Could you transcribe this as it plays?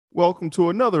Welcome to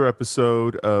another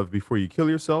episode of Before You Kill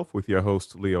Yourself with your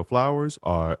host, Leo Flowers.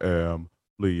 I am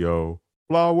Leo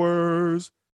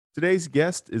Flowers. Today's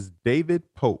guest is David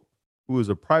Pope, who is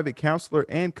a private counselor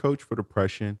and coach for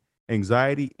depression,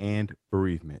 anxiety, and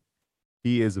bereavement.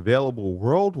 He is available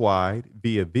worldwide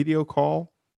via video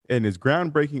call, and his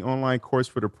groundbreaking online course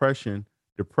for Depression,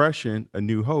 A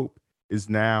New Hope, is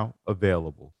now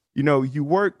available. You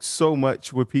work so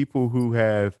much with people who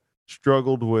have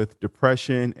struggled with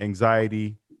depression,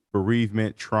 anxiety,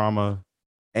 bereavement, trauma,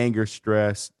 anger,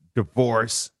 stress,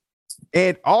 divorce,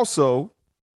 and also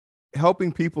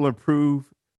helping people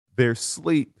improve their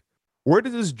sleep. Where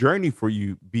did this journey for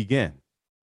you begin?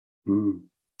 Mm.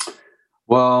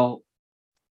 Well,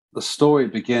 the story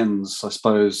begins, I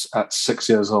suppose, at 6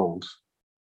 years old,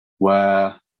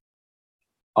 where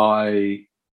I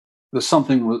there's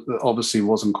something that obviously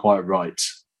wasn't quite right.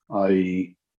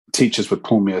 I Teachers would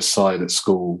pull me aside at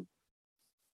school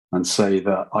and say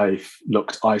that I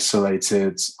looked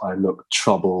isolated, I looked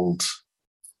troubled,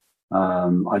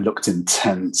 I looked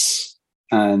intense,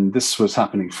 and this was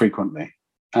happening frequently,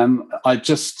 and I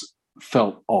just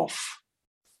felt off.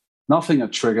 Nothing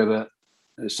had triggered it.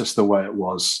 It's just the way it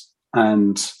was.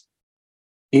 And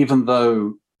even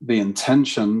though the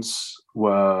intentions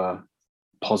were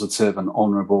positive and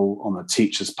honorable on the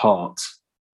teacher's part,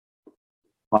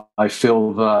 I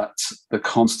feel that the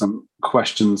constant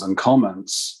questions and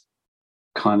comments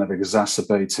kind of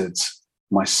exacerbated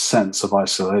my sense of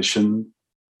isolation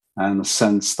and the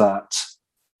sense that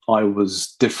I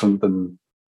was different than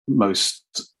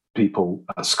most people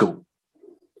at school.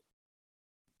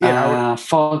 Yeah,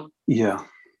 Yeah.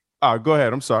 go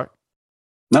ahead. I'm sorry.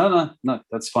 No,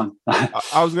 that's fine.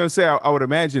 I was going to say, I would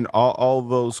imagine all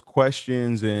those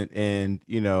questions and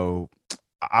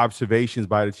observations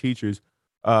by the teachers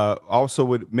also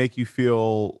would make you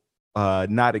feel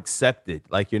not accepted,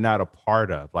 like you're not a part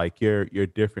of, like you're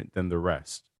different than the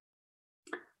rest.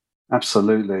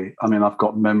 Absolutely. I mean, I've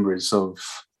got memories of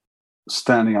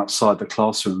standing outside the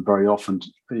classroom very often,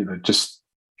 just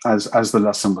as the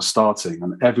lesson was starting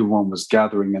and everyone was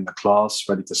gathering in the class,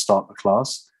 ready to start the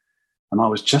class. And I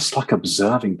was just like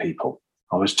observing people.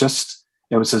 It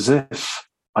was as if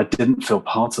I didn't feel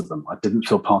part of them. I didn't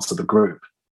feel part of the group.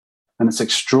 And it's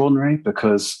extraordinary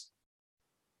because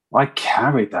I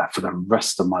carried that for the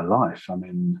rest of my life. I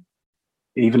mean,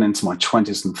 even into my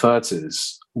 20s and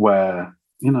 30s, where,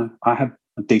 I had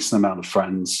a decent amount of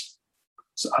friends.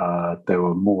 They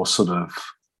were more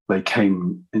they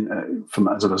came from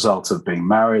as a result of being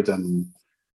married, and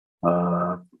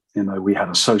we had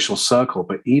a social circle.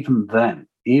 But even then,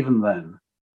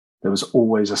 there was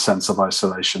always a sense of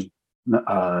isolation.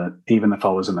 Even if I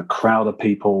was in a crowd of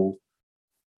people,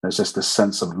 there's just this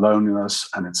sense of loneliness,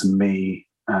 and it's me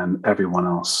and everyone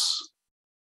else.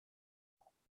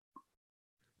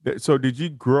 So, did you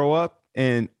grow up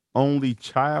an only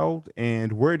child,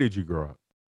 and where did you grow up?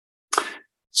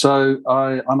 So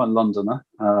I'm a Londoner,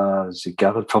 as you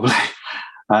gathered probably,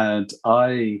 and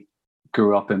I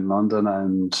grew up in London,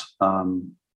 and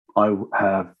I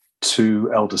have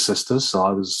two elder sisters, so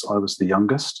I was the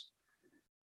youngest,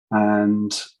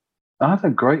 and I had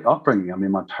a great upbringing. I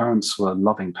mean, my parents were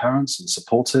loving parents and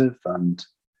supportive, and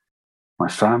my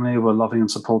family were loving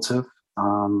and supportive.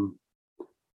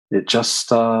 It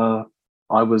just I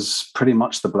was pretty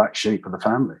much the black sheep of the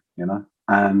family,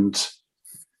 and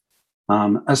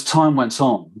as time went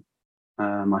on,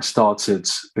 I started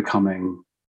becoming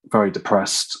very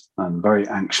depressed and very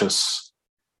anxious.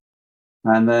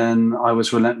 And then I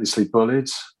was relentlessly bullied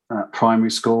at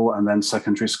primary school and then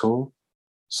secondary school.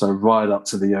 So right up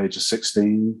to the age of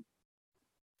 16.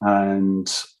 And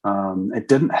it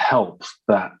didn't help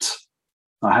that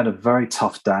I had a very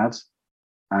tough dad,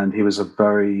 and he was a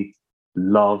very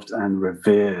loved and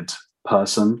revered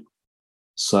person.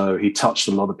 So he touched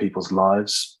a lot of people's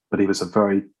lives, but he was a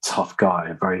very tough guy,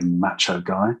 a very macho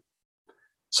guy.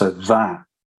 So that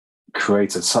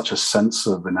created such a sense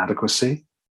of inadequacy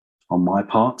on my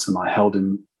part, and I held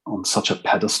him on such a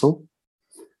pedestal.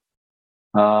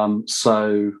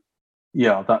 So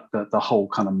yeah, that the whole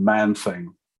kind of man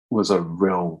thing was a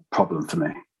real problem for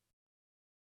me.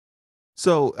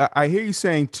 So I hear you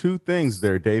saying two things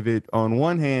there, David. On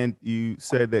one hand, you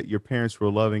said that your parents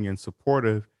were loving and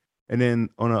supportive, and then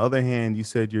on the other hand, you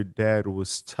said your dad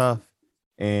was tough,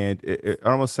 and it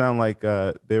almost sounded like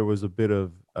there was a bit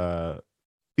of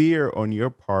fear on your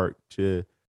part to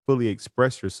fully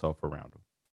express yourself around him.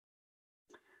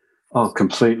 Oh,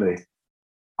 completely.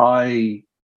 I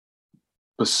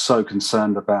was so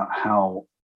concerned about how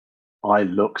I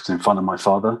looked in front of my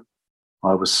father.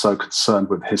 I was so concerned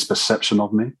with his perception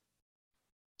of me.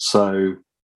 So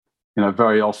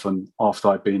very often after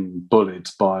I'd been bullied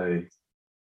by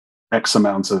X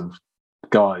amount of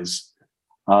guys,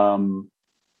 um,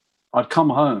 I'd come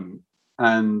home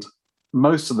and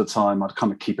most of the time I'd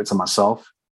kind of keep it to myself.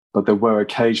 But there were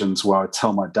occasions where I'd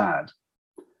tell my dad,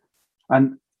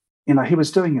 and he was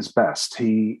doing his best.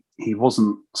 He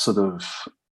wasn't sort of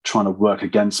trying to work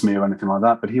against me or anything like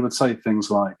that. But he would say things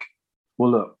like,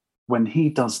 "Well, look, when he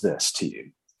does this to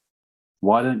you,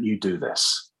 why don't you do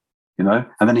this?" And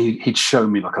then he'd show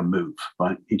me like a move,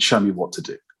 right? He'd show me what to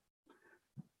do.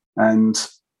 And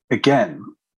again,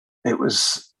 it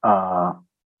was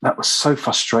that was so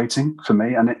frustrating for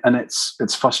me, and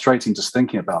it's frustrating just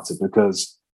thinking about it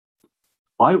because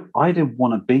I didn't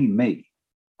want to be me.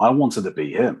 I wanted to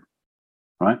be him,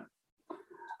 right?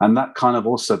 And that kind of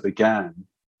also began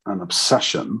an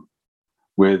obsession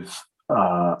with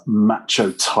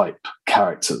macho type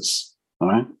characters,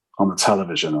 right, on the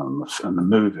television and the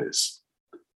movies,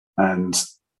 and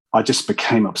I just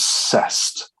became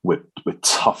obsessed with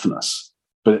toughness.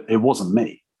 But it wasn't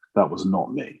me. That was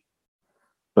not me.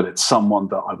 But it's someone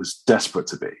that I was desperate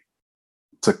to be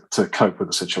to cope with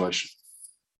the situation.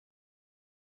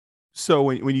 So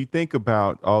when you think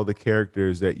about all the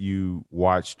characters that you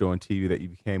watched on TV that you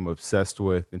became obsessed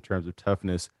with in terms of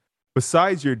toughness,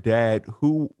 besides your dad,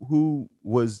 who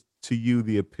was to you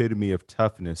the epitome of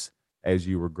toughness as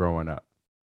you were growing up?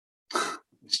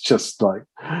 It's just like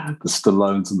the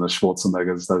Stallones and the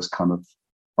Schwarzeneggers, those kind of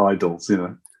idols.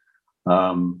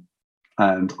 Um,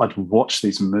 and I'd watch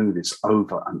these movies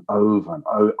over and over and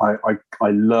over. I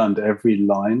learned every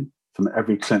line from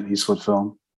every Clint Eastwood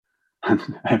film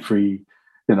and every,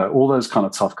 all those kind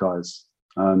of tough guys.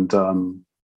 And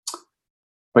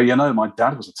but my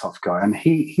dad was a tough guy, and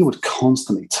he would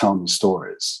constantly tell me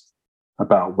stories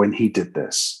about when he did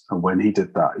this and when he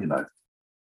did that.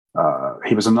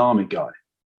 He was an army guy,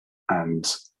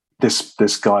 and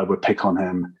this guy would pick on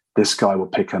him, this guy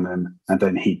would pick on him, and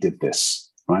then he did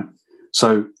this, right?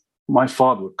 So my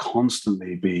father would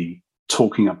constantly be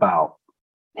talking about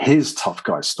his tough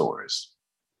guy stories.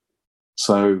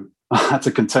 So I had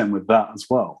to contend with that as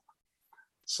well.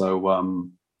 So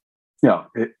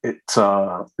it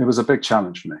was a big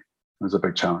challenge for me. It was a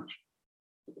big challenge.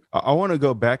 I want to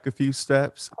go back a few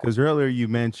steps because earlier you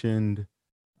mentioned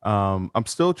I'm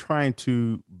still trying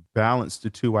to balance the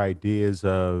two ideas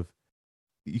of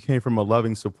you came from a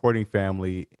loving, supporting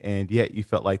family, and yet you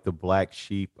felt like the black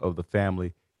sheep of the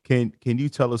family. Can you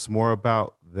tell us more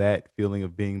about that feeling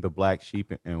of being the black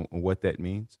sheep and what that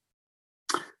means?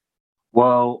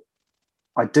 Well,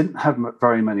 I didn't have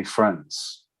very many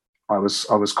friends. I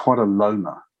was quite a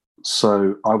loner,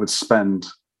 so I would spend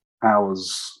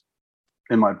hours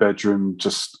in my bedroom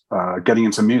just getting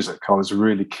into music. I was a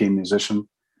really keen musician,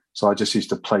 so I just used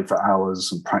to play for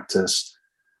hours and practice.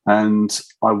 And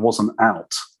I wasn't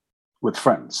out with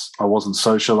friends. I wasn't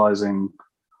socializing.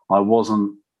 I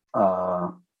wasn't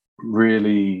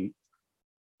really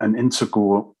an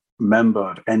integral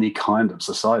member of any kind of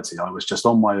society. I was just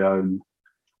on my own.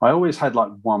 I always had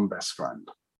like one best friend.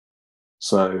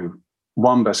 So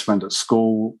one best friend at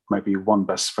school, maybe one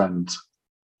best friend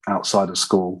outside of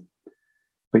school.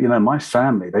 But my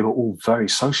family, they were all very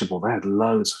sociable. They had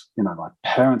loads, my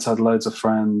parents had loads of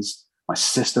friends, my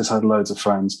sisters had loads of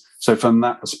friends. So from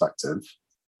that perspective,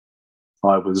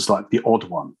 I was like the odd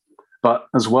one. But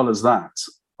as well as that,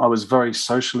 I was very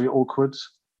socially awkward.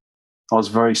 I was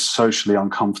very socially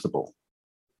uncomfortable.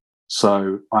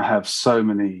 So I have so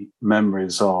many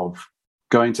memories of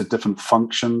going to different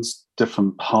functions,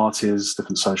 different parties,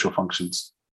 different social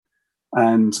functions,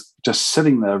 and just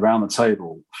sitting there around the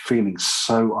table feeling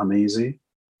so uneasy.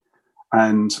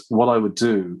 And what I would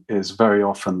do is very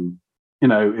often,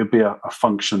 it'd be a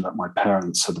function that my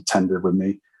parents had attended with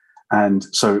me. And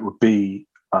so it would be,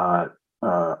 I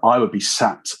would be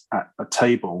sat at a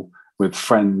table with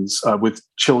friends, with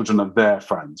children of their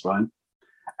friends, right?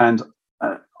 And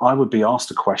I would be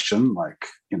asked a question like,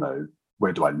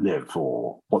 where do I live,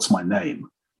 or what's my name?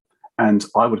 And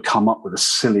I would come up with a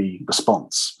silly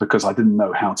response because I didn't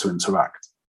know how to interact.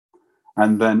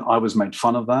 And then I was made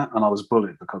fun of that, and I was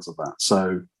bullied because of that.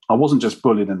 So I wasn't just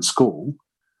bullied in school.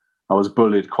 I was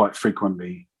bullied quite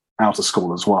frequently out of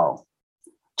school as well,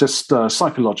 just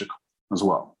psychological as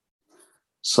well.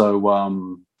 So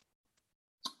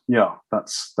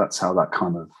that's how that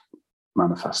kind of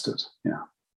manifested. Yeah.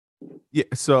 Yeah,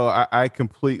 so I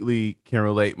completely can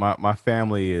relate. My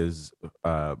family is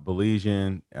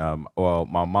Belizean. Well,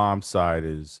 my mom's side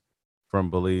is from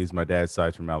Belize. My dad's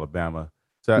side's from Alabama.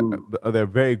 So Mm, they're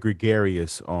very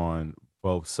gregarious on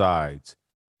both sides,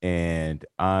 and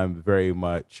I'm very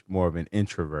much more of an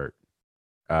introvert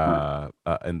right.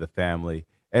 in the family.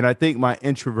 And I think my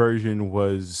introversion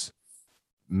was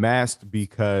masked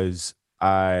because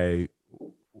I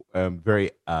am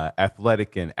very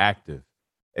athletic and active.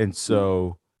 And Mm.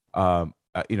 so,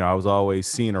 I was always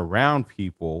seen around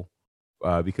people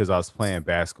because I was playing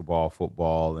basketball,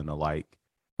 football, and the like.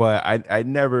 But I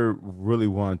never really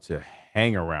wanted to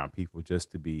hang around people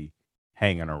just to be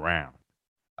hanging around.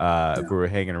 If Yeah. we were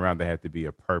hanging around, there had to be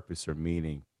a purpose or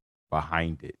meaning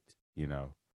behind it, you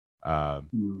know. Um,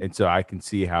 Mm. and so I can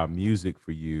see how music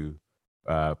for you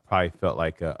probably felt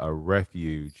like a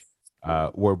refuge.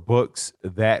 Were books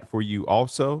that for you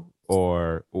also,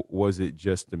 or was it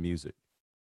just the music?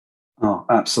 Oh,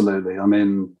 absolutely. I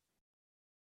mean,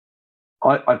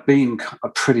 I've been a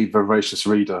pretty voracious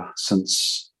reader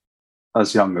since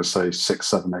as young as, say, 6,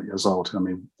 7, 8 years old. I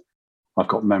mean, I've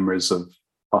got memories of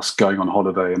us going on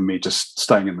holiday and me just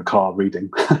staying in the car reading,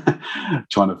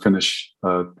 trying to finish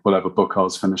whatever book I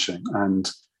was finishing.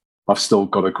 And I've still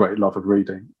got a great love of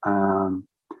reading.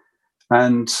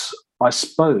 And I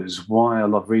suppose why I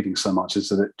love reading so much is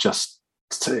that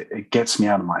it gets me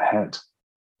out of my head.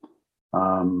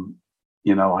 Um,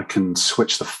 I can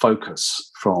switch the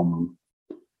focus from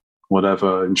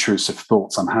whatever intrusive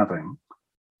thoughts I'm having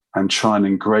and try and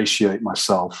ingratiate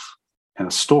myself in a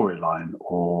storyline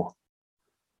or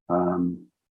um,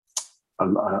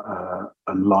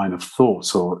 a line of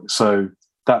thought. Or so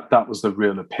that was the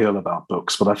real appeal about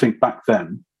books. But I think back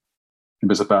then it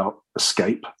was about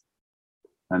escape,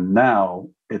 and now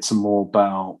it's more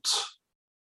about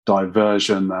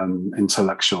diversion and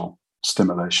intellectual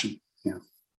stimulation. Yeah.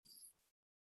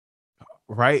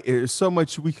 Right? There's so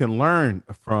much we can learn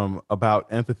from about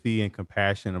empathy and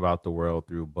compassion about the world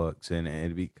through books, and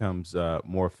it becomes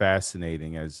more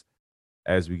fascinating as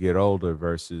we get older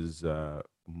versus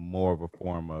more of a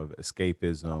form of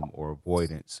escapism or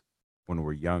avoidance when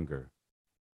we're younger.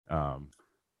 Um,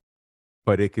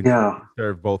 but it Yeah. can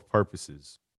serve both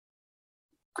purposes.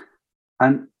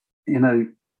 And, you know,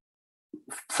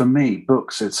 for me,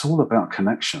 books, it's all about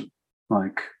connection.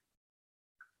 Like,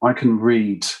 I can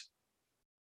read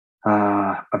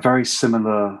a very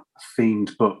similar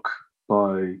themed book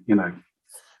by,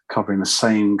 covering the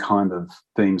same kind of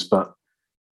themes, but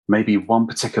maybe one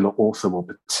particular author will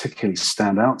particularly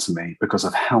stand out to me because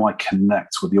of how I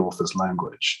connect with the author's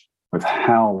language, with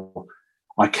how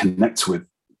I connect with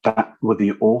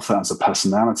the author as a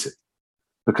personality.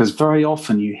 Because very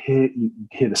often you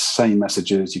hear the same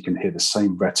messages, you can hear the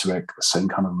same rhetoric, the same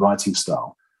kind of writing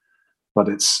style, but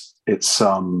it's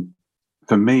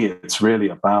for me it's really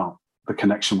about the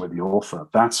connection with the author.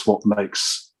 That's what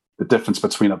makes the difference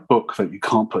between a book that you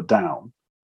can't put down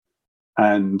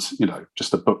and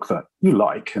just a book that you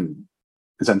like and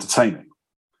is entertaining.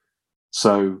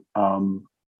 So and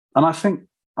I think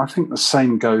the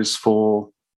same goes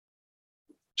for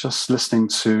just listening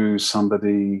to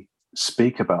somebody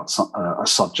speak about a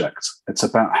subject. It's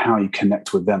about how you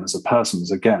connect with them as a person.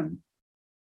 Because again,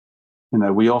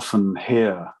 we often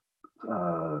hear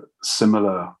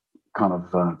similar kind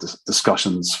of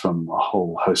discussions from a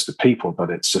whole host of people, but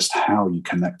it's just how you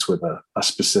connect with a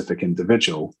specific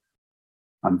individual,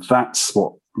 and that's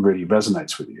what really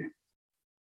resonates with you.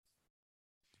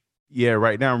 Yeah,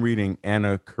 right now I'm reading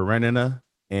Anna Karenina,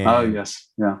 Oh and yes,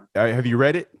 yeah, have you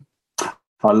read it?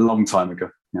 a long time ago.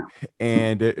 Yeah.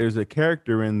 And there's a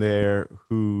character in there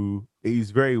who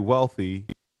he's very wealthy,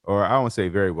 or I won't say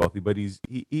very wealthy, but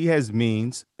he has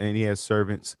means and he has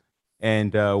servants.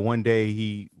 And one day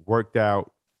he worked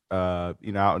out, out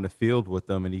in the field with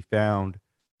them, and he found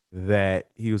that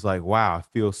he was like, "Wow, I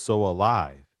feel so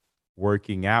alive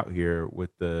working out here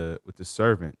with the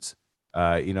servants."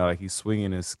 Like he's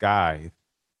swinging his scythe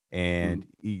and Mm.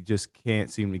 he just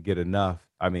can't seem to get enough.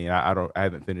 I mean, I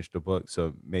haven't finished the book,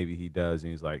 so maybe he does,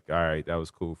 and he's like, "All right, that was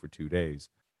cool for 2 days,"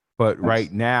 but right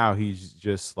Yes. now he's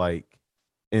just like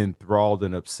enthralled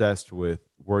and obsessed with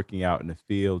working out in the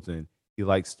fields, and he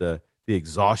likes the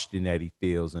exhaustion that he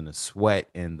feels, and the sweat,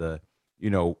 and the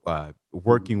Mm.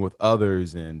 working with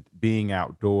others, and being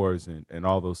outdoors, and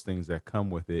all those things that come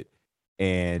with it,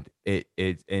 and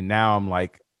and now I'm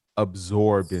like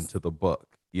absorbed into the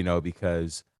book,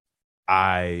 because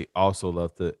I also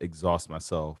love to exhaust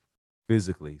myself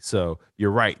physically. So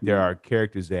you're right. There Yeah. are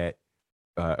characters that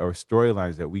or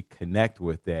storylines that we connect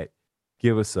with that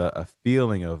give us a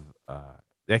feeling of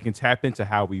that can tap into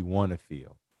how we want to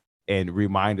feel and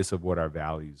remind us of what our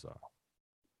values are.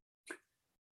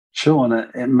 Sure, and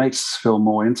it makes us feel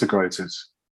more integrated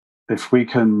if we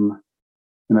can.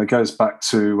 It goes back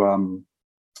to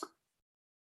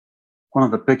one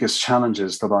of the biggest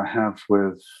challenges that I have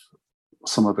with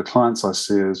some of the clients I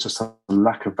see is just a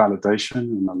lack of validation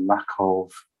and a lack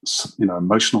of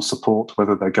emotional support,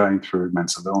 whether they're going through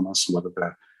mental illness or whether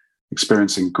they're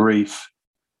experiencing grief.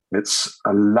 It's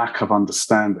a lack of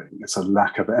understanding. It's a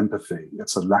lack of empathy.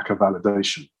 It's a lack of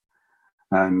validation.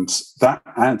 And that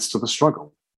adds to the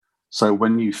struggle. So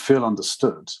when you feel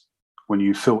understood, when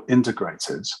you feel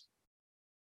integrated,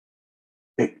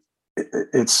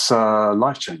 it's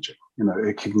life-changing.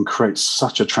 It can create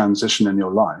such a transition in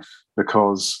your life,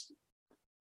 because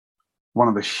one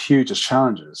of the hugest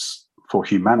challenges for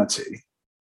humanity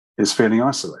is feeling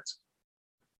isolated.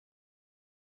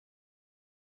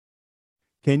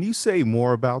 Can you say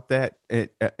more about that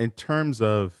in terms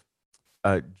of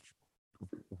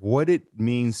what it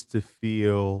means to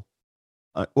feel?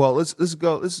 Well, let's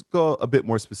go a bit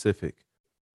more specific.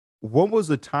 What was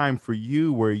the time for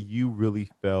you where you really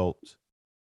felt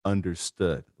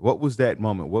understood? What was that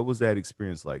moment? What was that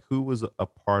experience like? Who was a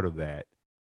part of that?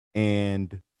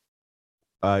 And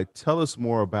tell us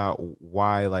more about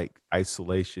why like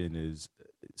isolation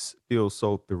feels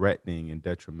so threatening and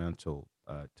detrimental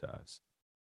to us.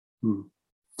 Hmm.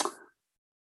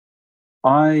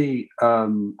 I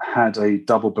had a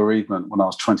double bereavement when I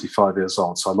was 25 years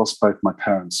old. So I lost both my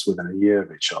parents within a year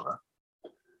of each other.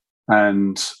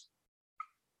 And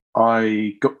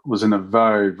was in a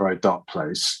very, very dark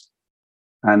place.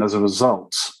 And as a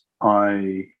result,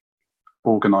 I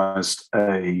organized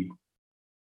a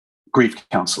grief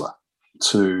counselor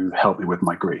to help me with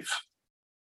my grief.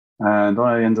 And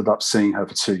I ended up seeing her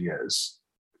for 2 years.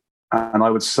 And I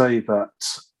would say that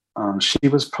she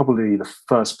was probably the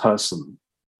first person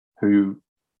who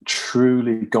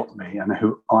truly got me and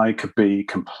who I could be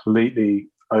completely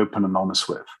open and honest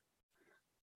with.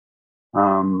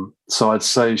 So I'd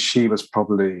say she was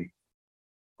probably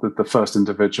the first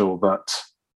individual that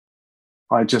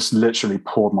I just literally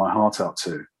poured my heart out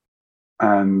to.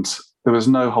 And there was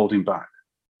no holding back.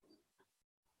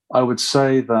 I would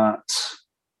say that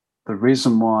the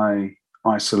reason why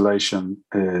isolation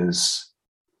is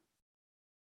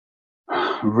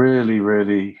really,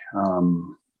 really,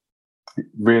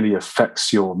 really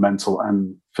affects your mental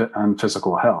and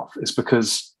physical health is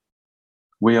because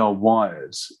we are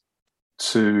wired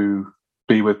to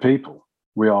be with people.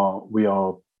 We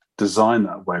are designed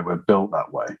that way. We're built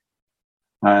that way.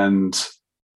 And,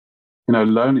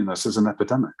 loneliness is an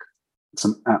epidemic. It's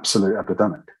an absolute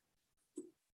epidemic.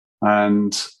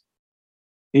 And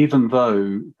even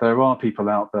though there are people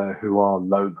out there who are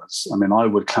loners, I mean, I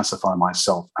would classify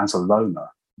myself as a loner,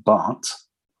 but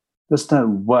there's no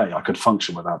way I could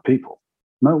function without people.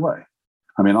 No way.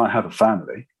 I mean, I have a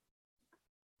family.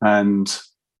 And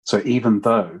so even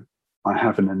though I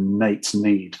have an innate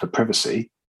need for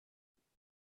privacy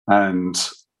and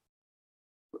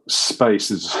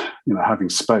space is, having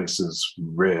space is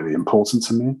really important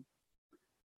to me.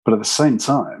 But at the same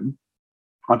time,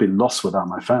 I'd be lost without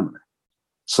my family.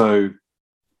 So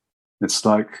it's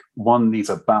like one needs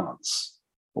a balance,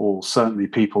 or certainly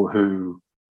people who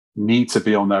need to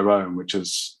be on their own, which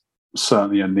is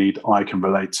certainly a need I can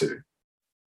relate to.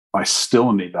 I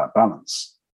still need that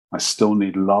balance. I still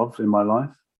need love in my life.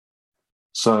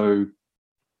 So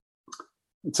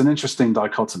it's an interesting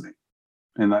dichotomy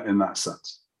in that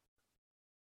sense.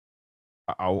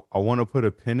 I want to put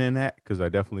a pin in that because I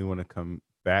definitely want to come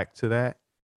back to that.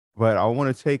 But I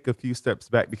want to take a few steps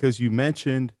back because you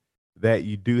mentioned that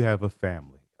you do have a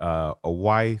family, a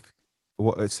wife.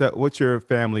 What's your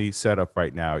family setup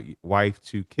right now? Wife,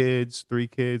 2 kids, 3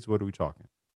 kids? What are we talking?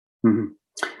 Mm-hmm.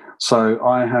 So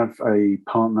I have a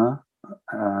partner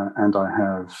and I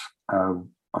have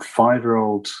a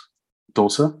 5-year-old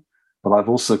daughter, but I've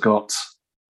also got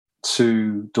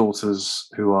 2 daughters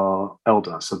who are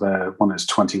elder. So one is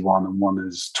 21 and one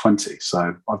is 20.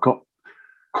 So I've got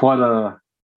quite a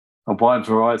wide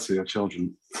variety of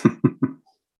children.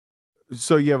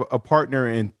 So you have a partner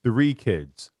and 3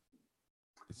 kids.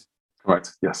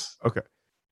 Correct. Yes. Okay.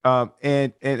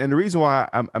 And the reason why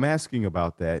I'm asking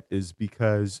about that is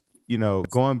because,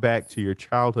 going back to your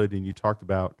childhood and you talked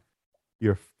about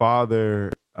your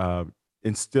father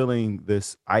instilling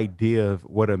this idea of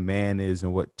what a man is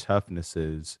and what toughness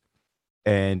is.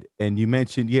 And you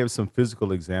mentioned you have some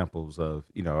physical examples of,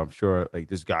 I'm sure like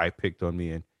this guy picked on me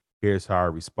and here's how I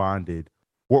responded.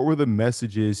 What were the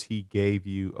messages he gave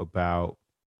you about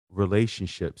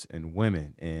relationships and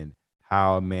women and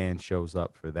how a man shows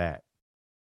up for that?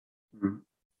 Mm-hmm.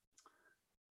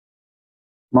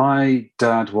 My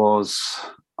dad was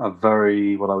what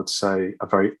I would say, a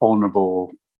very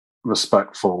honorable,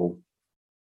 respectful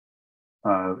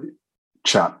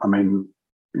chap. I mean,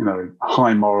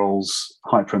 high morals,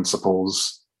 high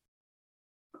principles,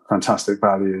 fantastic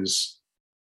values.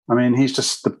 I mean, he's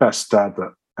just the best dad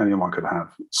that anyone could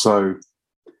have. So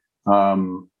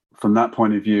from that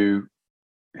point of view,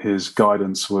 his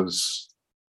guidance was,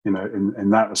 in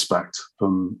that respect,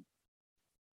 from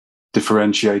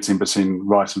differentiating between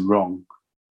right and wrong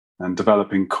and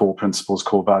developing core principles,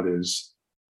 core values,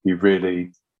 he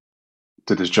really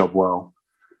did his job well.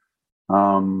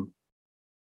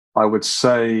 I would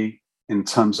say, in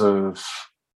terms of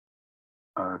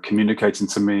communicating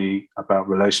to me about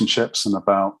relationships and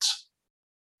about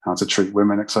how to treat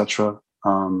women, etc.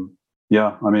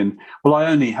 Yeah, I mean, well, I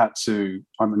only had to.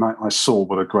 I mean, I saw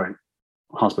what a great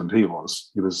husband he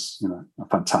was. He was, a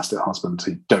fantastic husband.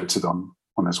 He doted on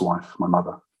his wife, my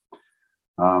mother,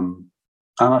 and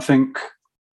I think,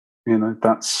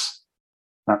 that's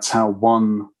how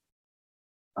one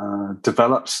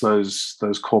develops those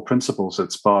core principles.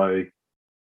 It's by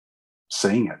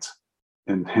seeing it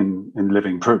in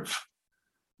living proof.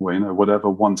 Where, whatever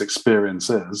one's experience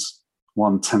is,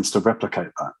 one tends to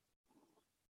replicate that.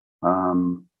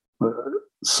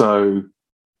 So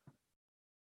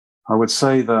I would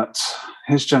say that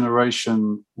his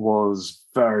generation was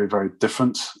very, very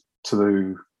different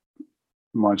to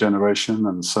my generation,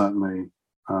 and certainly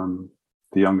the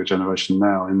younger generation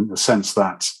now, in the sense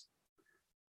that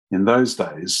in those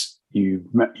days you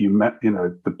met,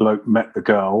 the bloke met the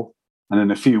girl, and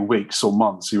in a few weeks or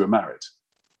months you were married.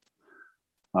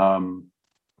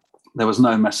 There was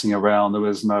no messing around. There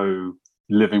was no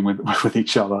living with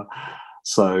each other.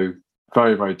 So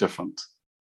very, very different.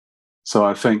 So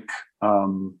I think,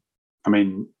 I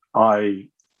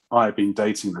had been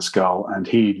dating this girl, and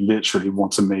he literally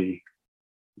wanted me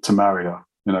to marry her,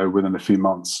 within a few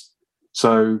months.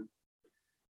 So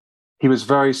he was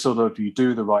very sort of, you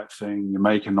do the right thing, you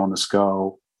make an honest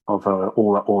girl of her,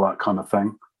 all that kind of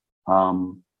thing.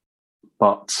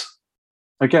 But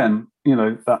again,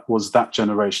 that was that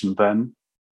generation then.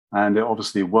 And it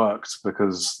obviously worked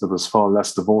because there was far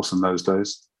less divorce in those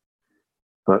days.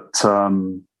 But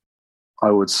I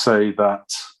would say that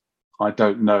I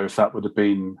don't know if that would have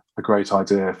been a great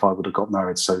idea if I would have got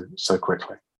married so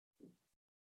quickly.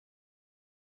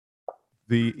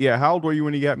 How old were you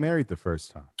when you got married the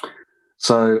first time?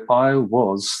 So I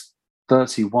was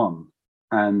 31.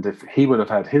 And if he would have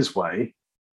had his way,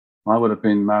 I would have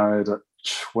been married at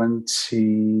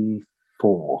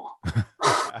 24.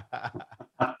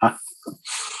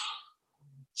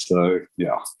 So,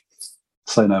 yeah,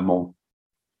 say no more.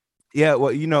 Yeah,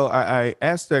 well, I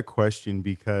asked that question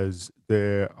because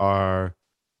there are,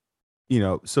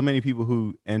 so many people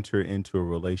who enter into a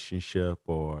relationship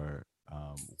or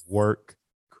work,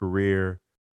 career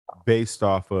based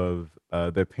off of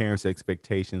their parents'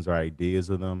 expectations or ideas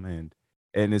of them, and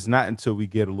it's not until we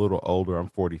get a little older. I'm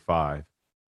 45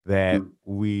 that Mm.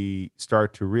 we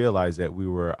start to realize that we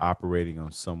were operating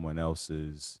on someone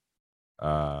else's,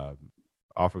 um,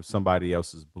 off of somebody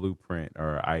else's blueprint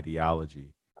or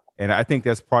ideology. And I think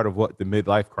that's part of what the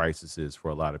midlife crisis is for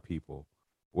a lot of people,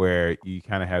 where you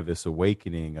kind of have this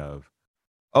awakening of,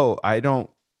 oh, I don't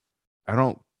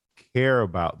care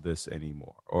about this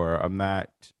anymore, or I'm not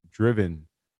driven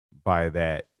by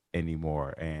that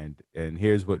anymore. And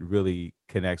here's what really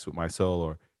connects with my soul,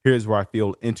 or here's where I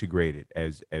feel integrated,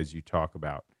 as you talk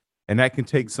about. And that can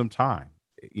take some time,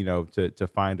 to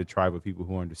find a tribe of people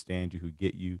who understand you, who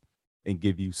get you, and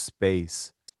give you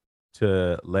space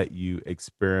to let you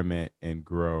experiment and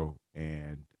grow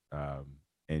and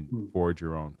Mm. forge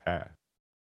your own path.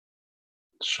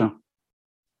 Sure.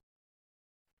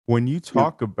 When you Yeah.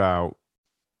 talk about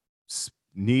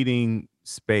needing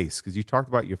space, because you talked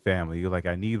about your family, you're like,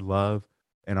 I need love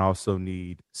and also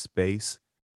need space.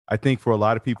 I think for a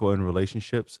lot of people in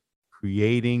relationships,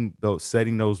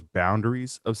 setting those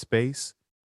boundaries of space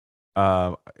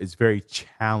is very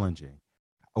challenging.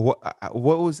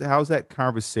 How's that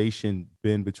conversation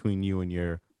been between you and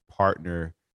your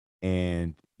partner,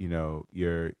 and your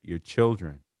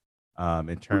children, in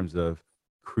Mm. terms of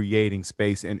creating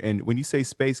space? And when you say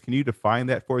space, can you define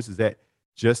that for us? Is that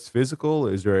just physical?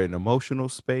 Is there an emotional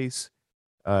space?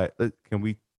 Can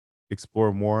we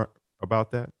explore more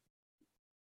about that?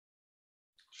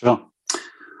 Sure.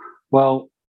 Well,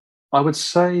 I would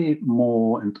say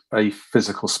more in a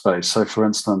physical space. So, for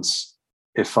instance,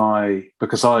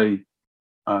 because I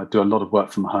do a lot of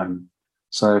work from home,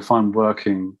 so if I'm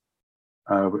working,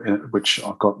 which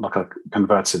I've got like a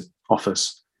converted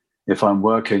office, if I'm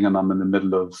working and I'm in the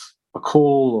middle of a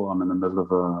call or I'm in the middle of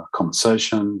a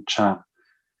conversation, chat,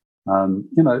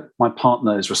 my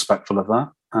partner is respectful of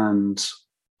that and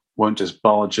won't just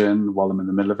barge in while I'm in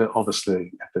the middle of it.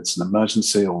 Obviously, if it's an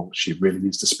emergency or she really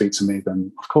needs to speak to me,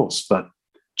 then of course. But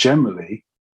generally,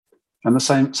 and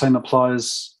the same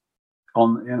applies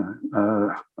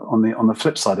on the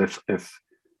flip side, if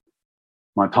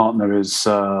my partner is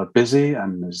busy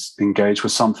and is engaged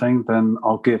with something, then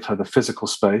I'll give her the physical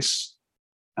space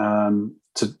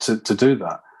to do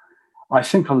that. I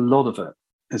think a lot of it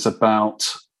is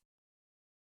about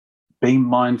being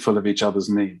mindful of each other's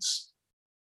needs.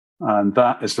 And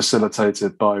that is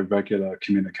facilitated by regular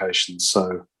communication.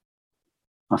 So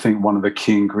I think one of the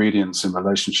key ingredients in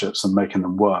relationships and making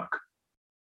them work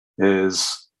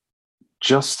is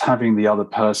just having the other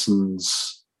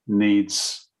person's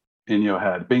needs in your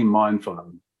head, being mindful of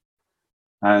them.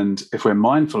 And if we're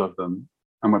mindful of them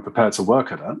and we're prepared to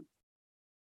work at it,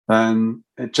 then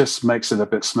it just makes it a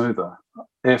bit smoother.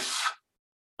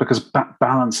 Because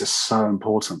balance is so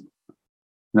important.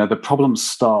 The problems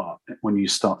start when you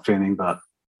start feeling that,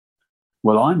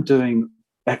 well, I'm doing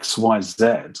X, Y, Z,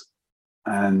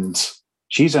 and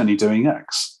she's only doing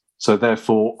X. So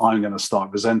therefore, I'm going to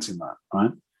start resenting that,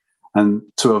 right? And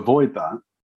to avoid that,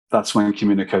 that's when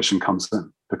communication comes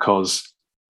in. Because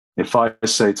if I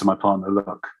say to my partner,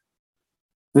 look,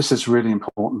 this is really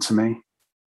important to me.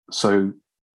 So,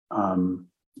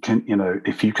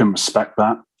 if you can respect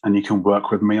that and you can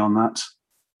work with me on that,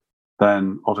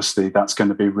 then obviously that's going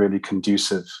to be really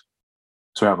conducive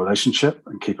to our relationship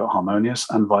and keep it harmonious,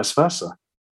 and vice versa.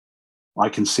 I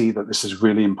can see that this is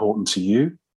really important to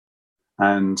you,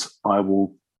 and I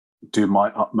will do my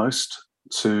utmost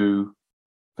to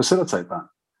facilitate that.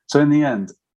 So in the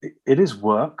end, it is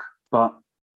work, but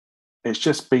it's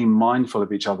just being mindful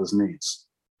of each other's needs.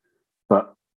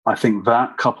 But I think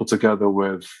that, coupled together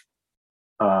with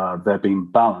there being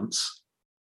balance,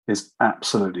 is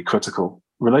absolutely critical.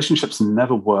 Relationships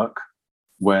never work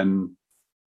when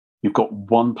you've got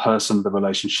one person in the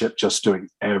relationship just doing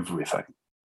everything,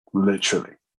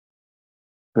 literally.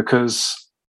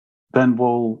 Because then,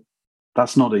 well,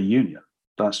 that's not a union.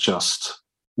 That's just,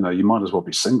 you might as well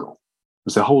be single.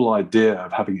 Because the whole idea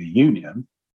of having a union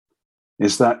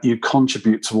is that you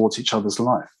contribute towards each other's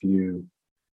life. You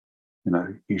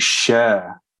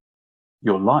share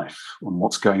your life and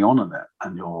what's going on in it,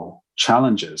 and your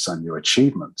challenges and your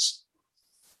achievements.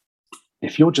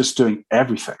 If you're just doing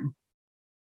everything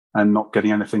and not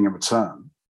getting anything in return,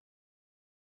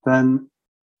 then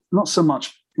not so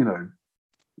much,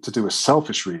 to do with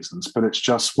selfish reasons, but it's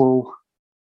just, well,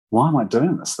 why am I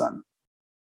doing this then?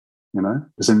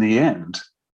 Because in the end,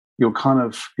 you're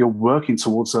working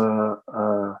towards a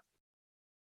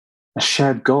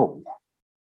shared goal.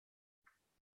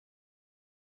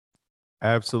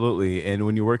 Absolutely. And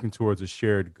when you're working towards a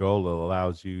shared goal, it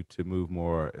allows you to move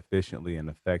more efficiently and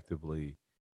effectively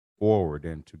forward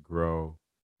and to grow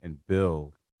and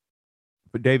build.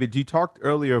 But David, you talked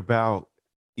earlier about,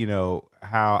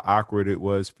 how awkward it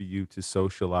was for you to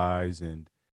socialize and,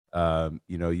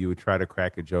 you would try to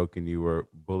crack a joke and you were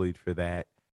bullied for that.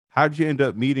 How'd you end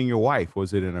up meeting your wife?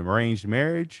 Was it an arranged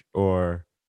marriage, or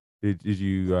did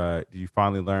you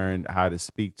finally learn how to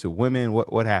speak to women?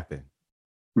 What happened?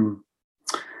 Hmm.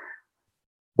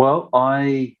 Well,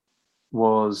 I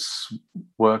was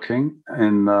working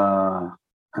in a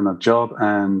job,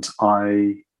 and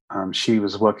she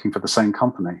was working for the same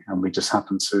company, and we just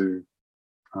happened to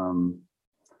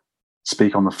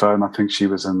speak on the phone. I think she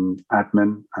was in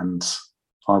admin, and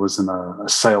I was in a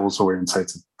sales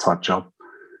orientated type job,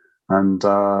 and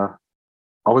I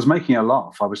was making her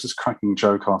laugh. I was just cracking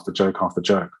joke after joke after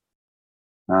joke,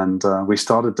 and we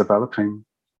started developing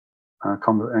a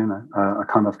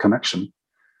kind of connection.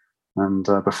 And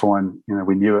before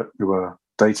we knew it, we were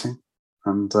dating,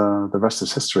 and the rest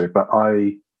is history. But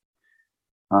I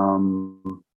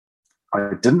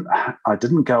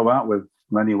didn't go out with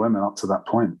many women up to that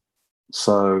point,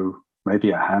 so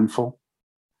maybe a handful.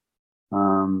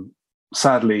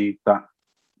 Sadly,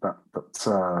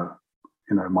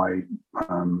 my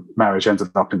marriage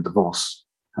ended up in divorce,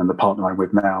 and the partner I'm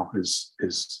with now is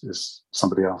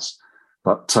somebody else.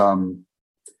 But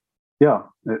yeah,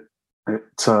 it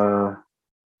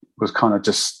was kind of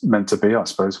just meant to be, I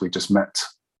suppose. We just met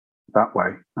that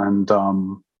way. And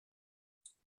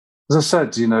as I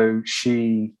said,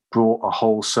 she brought a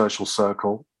whole social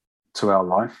circle to our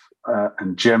life.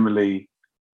 And generally,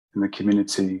 in the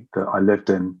community that I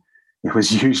lived in, it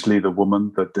was usually the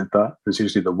woman that did that. It was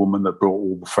usually the woman that brought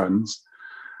all the friends.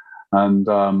 And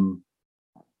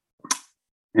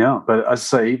but as I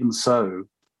say, even so,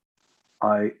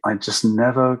 I just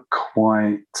never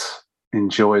quite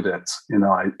enjoyed it.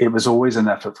 It was always an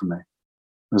effort for me.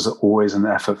 It was always an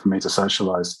effort for me to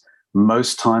socialize.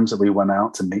 Most times that we went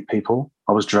out to meet people,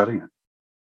 I was dreading it.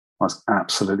 I was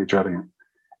absolutely dreading it.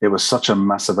 It was such a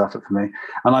massive effort for me.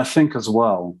 And I think as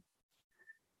well,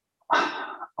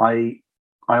 I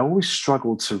I always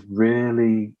struggled to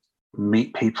really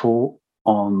meet people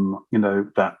on,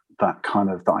 that kind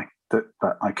of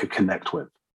that I could connect with.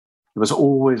 It was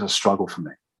always a struggle for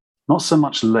me. Not so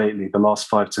much lately, the last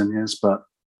 5, 10 years, but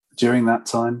during that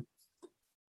time,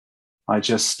 I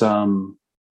just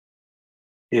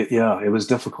it was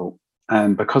difficult.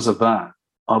 And because of that,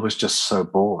 I was just so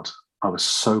bored. I was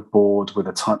so bored with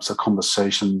the types of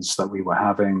conversations that we were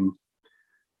having.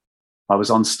 I was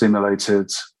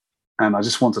unstimulated and I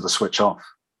just wanted to switch off.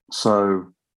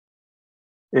 So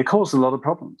it caused a lot of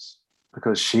problems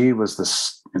because she was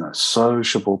this,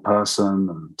 sociable person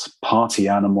and party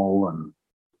animal.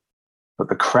 But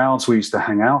the crowds we used to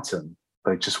hang out in,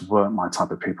 they just weren't my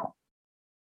type of people.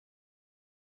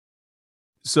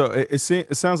 So it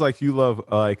sounds like you love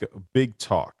like big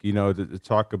talk, to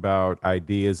talk about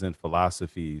ideas and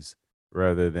philosophies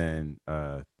rather than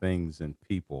things and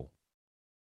people.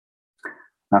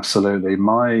 Absolutely.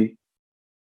 My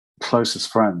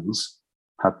closest friends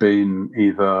have been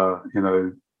either,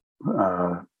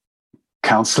 uh,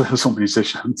 counselors or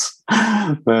musicians.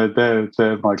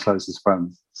 they're my closest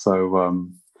friends.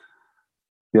 So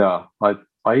yeah, I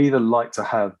either like to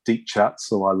have deep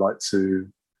chats or I like to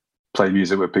play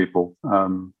music with people.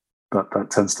 That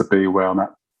tends to be where I'm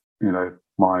at.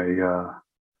 My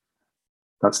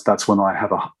that's when I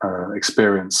have a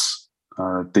experience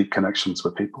deep connections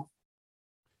with people.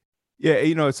 Yeah,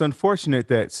 it's unfortunate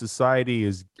that society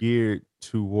is geared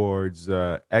towards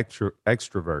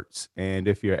extroverts, and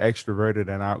if you're extroverted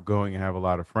and outgoing and have a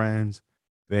lot of friends,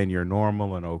 then you're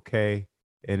normal and okay.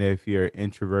 And if you're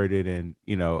introverted and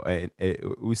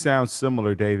we sound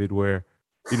similar, David, where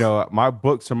my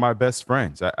books are my best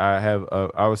friends. I have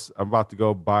I'm about to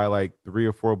go buy like 3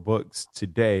 or 4 books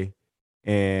today,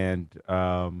 and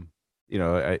I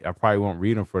probably won't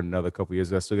read them for another couple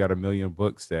years. I still got a million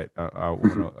books that I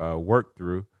want to work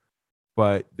through.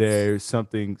 But there's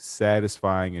something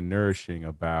satisfying and nourishing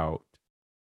about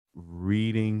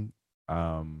reading,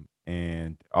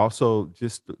 and also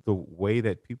just the way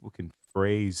that people can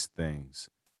phrase things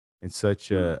in such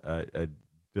Mm, a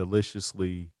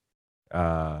deliciously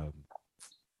uh,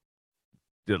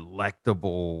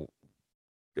 delectable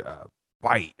uh,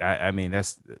 bite. I mean,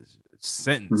 that's the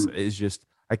sentence mm, is just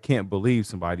I can't believe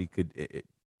somebody could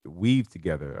weave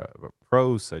together a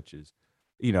prose such as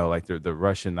like the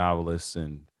Russian novelists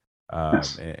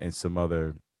yes. and some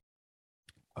other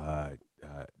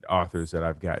authors that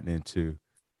I've gotten into.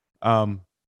 Um,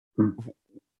 Mm, w-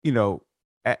 you know,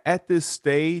 at this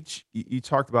stage, you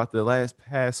talked about the last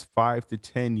past 5 to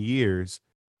 10 years.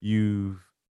 You've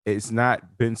It's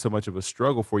not been so much of a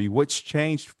struggle for you. What's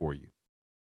changed for you?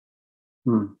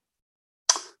 mm.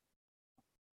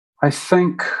 I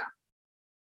think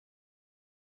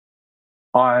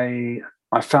I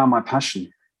I found my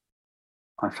passion.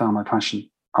 I found my passion.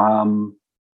 And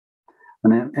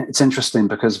it's interesting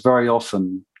because very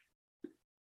often,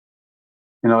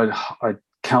 I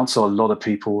counsel a lot of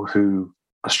people who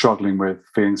are struggling with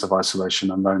feelings of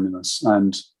isolation and loneliness.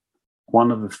 And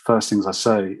one of the first things I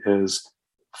say is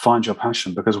find your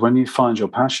passion, because when you find your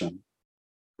passion,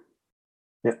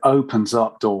 it opens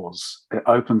up doors. It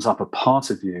opens up a part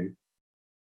of you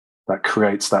that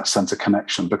creates that sense of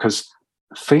connection. Because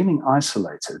feeling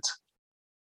isolated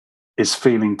is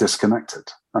feeling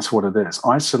disconnected. That's what it is.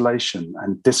 Isolation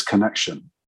and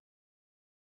disconnection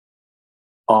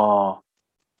are,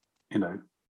 you know,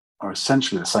 are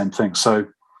essentially the same thing. So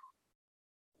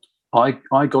I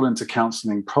got into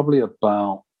counseling probably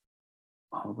about,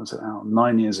 what was it now,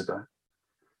 9 years ago.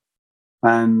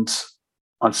 And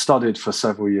I've studied for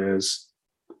several years.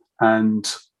 And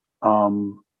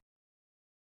um,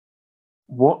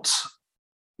 what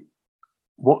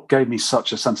what gave me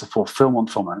such a sense of fulfillment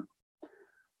from it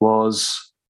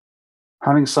was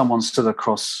having someone stood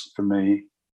across from me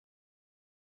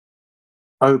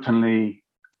openly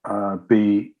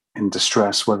be in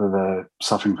distress, whether they're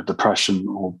suffering from depression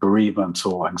or bereavement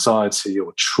or anxiety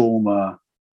or trauma,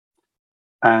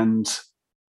 and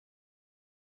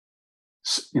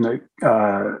you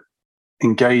know,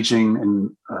 engaging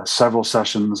in several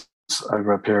sessions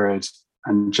over a period,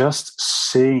 and just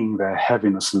seeing their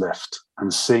heaviness lift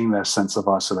and seeing their sense of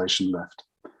isolation lift.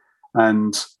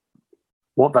 And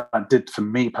what that did for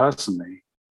me personally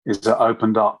is it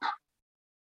opened up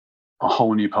a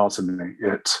whole new part of me.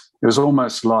 It was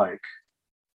almost like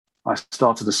I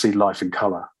started to see life in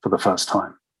color for the first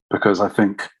time, because I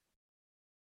think,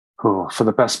 for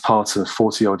the best part of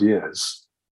 40 odd years,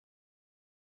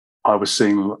 I was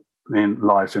seeing in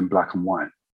life in black and white.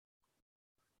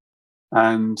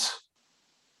 And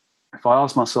if I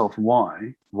ask myself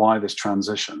why this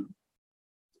transition,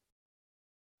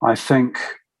 I think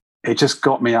it just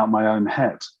got me out of my own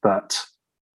head that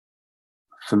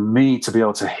for me to be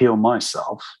able to heal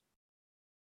myself,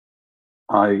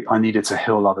 I needed to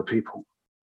heal other people.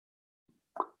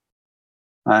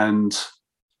 And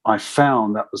I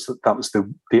found that was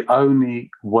the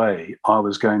only way I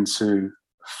was going to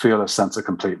feel a sense of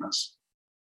completeness,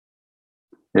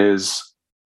 is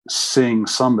seeing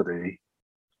somebody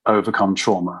overcome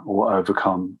trauma or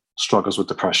overcome struggles with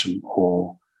depression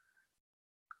or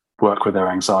work with their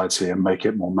anxiety and make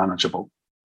it more manageable.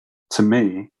 To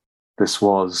me, this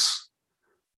was,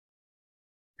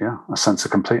 a sense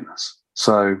of completeness.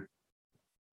 So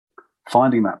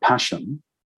finding that passion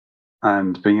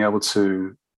and being able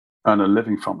to earn a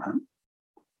living from it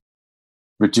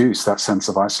reduced that sense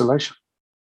of isolation.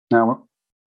 Now,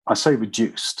 I say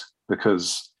reduced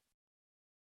because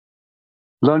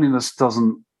loneliness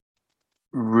doesn't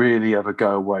really ever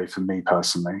go away for me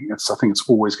personally. I think it's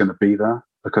always going to be there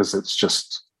because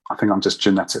I think I'm just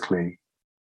genetically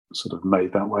sort of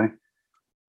made that way.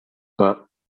 But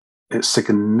it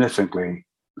significantly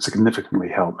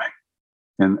helped me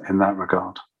in that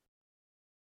regard.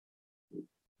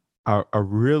 I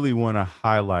really want to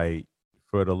highlight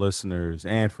for the listeners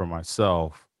and for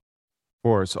myself,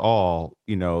 for us all,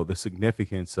 the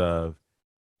significance of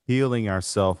healing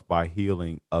ourselves by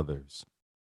healing others.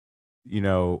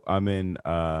 I'm in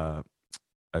a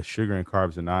Sugar and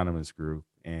Carbs Anonymous group,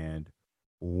 and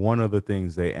one of the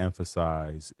things they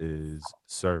emphasize is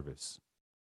service.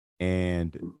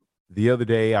 And the other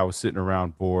day, I was sitting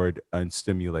around bored,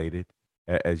 unstimulated,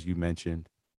 as you mentioned,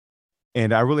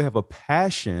 and I really have a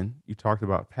passion. You talked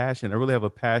about passion. I really have a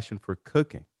passion for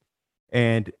cooking,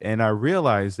 and I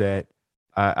realized that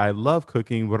I love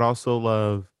cooking, but also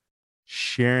love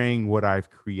sharing what I've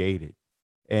created,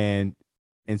 and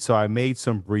so I made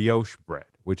some brioche bread,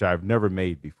 which I've never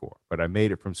made before, but I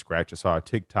made it from scratch. I saw a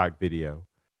TikTok video,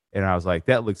 and I was like,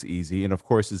 that looks easy, and of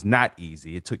course, it's not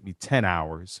easy. It took me 10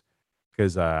 hours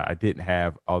because I didn't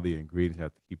have all the ingredients. I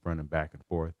have to keep running back and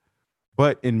forth.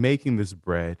 But in making this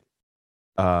bread,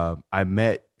 I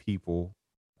met people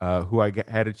who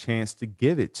had a chance to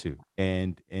give it to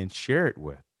and share it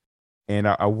with. And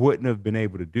I wouldn't have been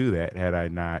able to do that had I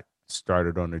not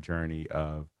started on a journey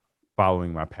of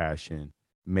following my passion,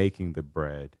 making the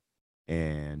bread,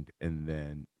 and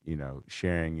then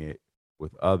sharing it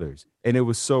with others. And it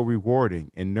was so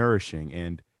rewarding and nourishing.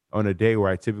 And on a day where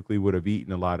I typically would have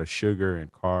eaten a lot of sugar and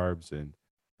carbs and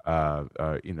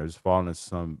just fallen into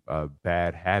some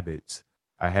bad habits,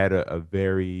 I had a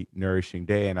very nourishing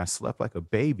day, and I slept like a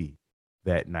baby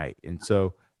that night. And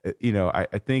so I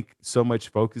think so much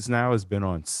focus now has been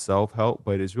on self-help,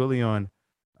 but it's really on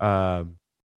um,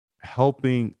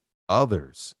 helping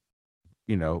others,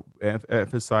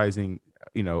 emphasizing,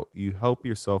 you help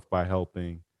yourself by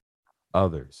helping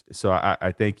others. So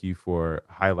I thank you for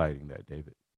highlighting that,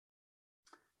 David.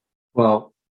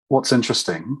 Well, what's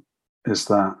interesting is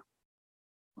that,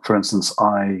 for instance,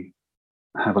 I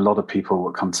have a lot of people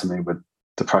that come to me with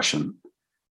depression.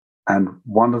 And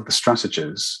one of the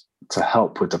strategies to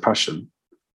help with depression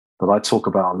that I talk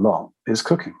about a lot is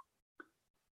cooking.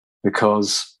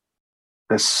 Because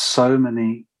there's so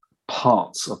many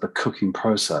parts of the cooking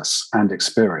process and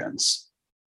experience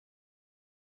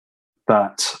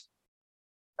that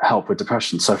help with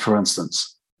depression. So, for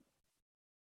instance,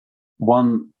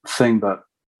 one thing that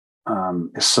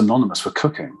is synonymous with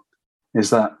cooking is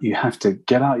that you have to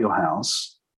get out your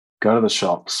house, go to the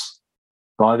shops,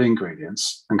 buy the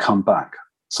ingredients, and come back.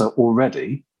 So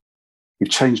already you've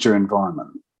changed your environment.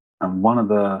 And one of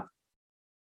the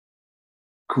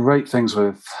great things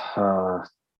with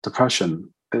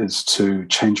depression is to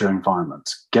change your environment.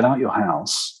 Get out your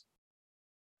house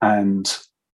and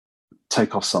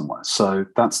take off somewhere. So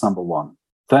that's number one.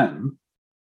 Then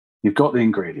you've got the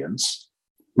ingredients.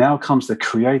 Now comes the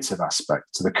creative aspect,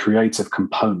 to the creative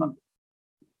component.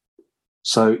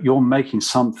 So you're making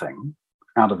something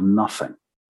out of nothing,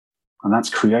 and that's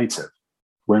creative.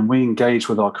 When we engage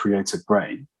with our creative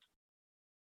brain,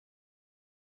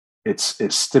 it's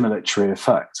stimulatory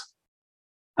effect.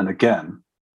 And again,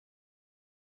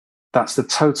 that's the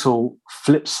total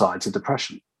flip side to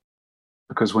depression.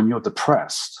 Because when you're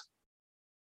depressed,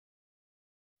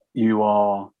 you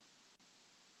are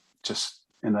just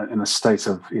in a state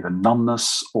of either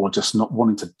numbness or just not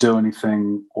wanting to do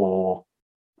anything, or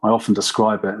I often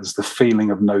describe it as the feeling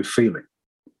of no feeling.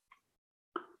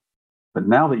 But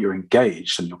now that you're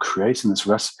engaged and you're creating this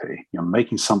recipe, you're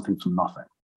making something from nothing.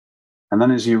 And then,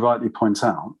 as you rightly point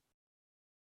out,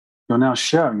 you're now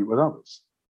sharing it with others.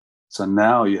 So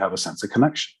now you have a sense of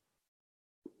connection.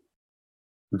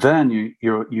 Then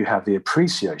you have the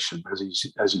appreciation,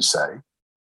 as you say,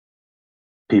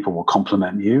 people will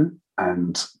compliment you,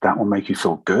 and that will make you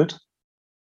feel good.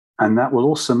 And that will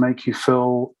also make you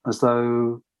feel as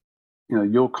though,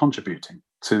 you're contributing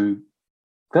to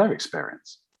their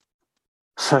experience.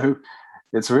 So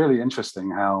it's really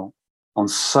interesting how, on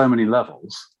so many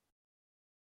levels,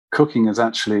 cooking is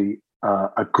actually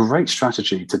a great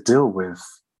strategy to deal with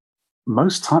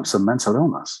most types of mental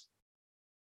illness.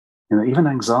 Even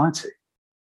anxiety.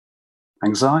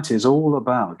 Anxiety is all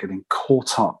about getting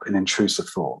caught up in intrusive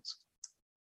thoughts.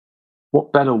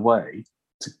 What better way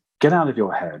to get out of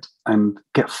your head and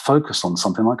get focused on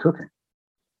something like cooking?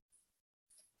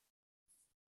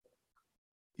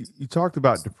 You talked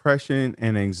about depression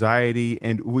and anxiety,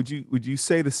 and would you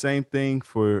say the same thing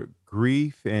for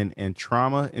grief and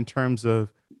trauma in terms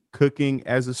of cooking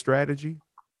as a strategy?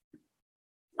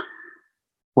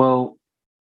 Well,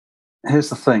 here's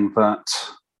the thing that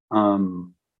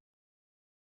um,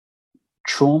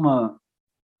 trauma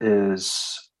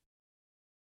is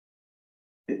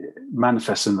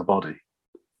manifests in the body.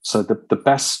 So the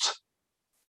best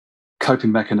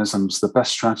coping mechanisms, the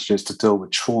best strategies to deal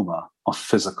with trauma are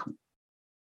physical.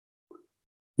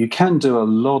 You can do a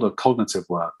lot of cognitive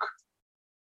work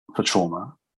for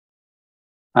trauma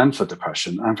and for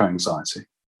depression and for anxiety.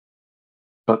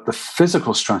 But the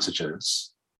physical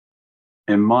strategies,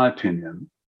 in my opinion,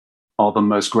 are the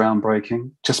most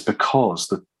groundbreaking, just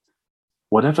because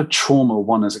whatever trauma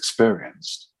one has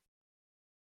experienced,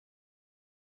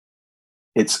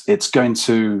 it's going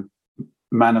to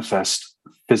manifest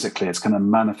physically. It's going to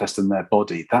manifest in their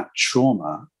body. That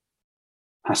trauma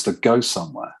has to go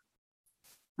somewhere.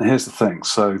 And here's the thing.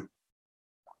 So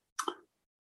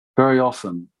very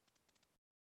often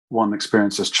one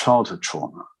experiences childhood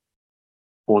trauma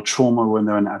or trauma when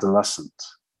they're an adolescent.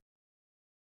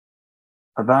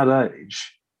 At that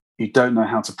age, you don't know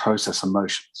how to process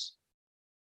emotions.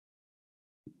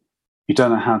 You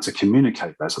don't know how to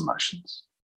communicate those emotions.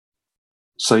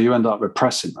 So you end up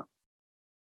repressing them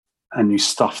and you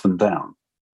stuff them down.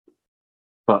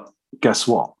 But guess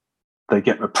what? They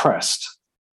get repressed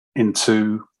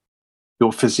into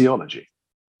your physiology,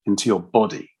 into your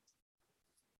body.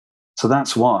 So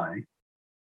that's why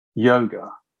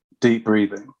yoga, deep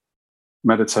breathing,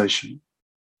 meditation,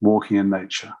 walking in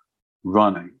nature,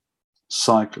 running,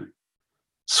 cycling,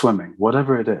 swimming,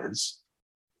 whatever it is,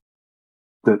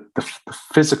 the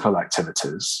physical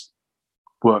activities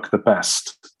work the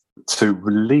best to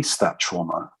release that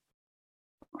trauma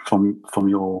from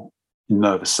your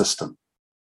nervous system.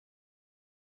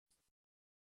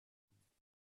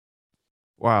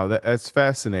 Wow, that's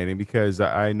fascinating because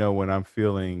I know when I'm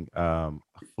feeling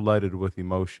flooded with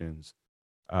emotions,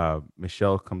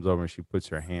 Michelle comes over and she puts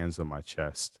her hands on my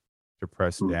chest to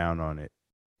press Mm. down on it,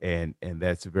 and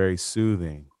that's very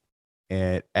soothing.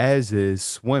 And as is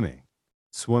swimming,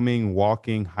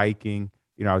 walking, hiking.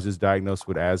 I was just diagnosed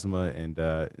with asthma, and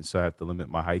so I have to limit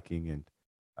my hiking. And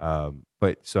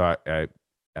but so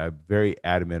I'm very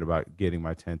adamant about getting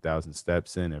my 10,000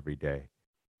 steps in every day.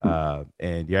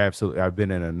 And yeah, absolutely. I've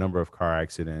been in a number of car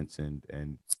accidents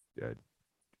and uh,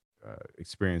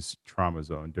 experienced traumas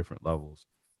on different levels.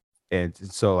 And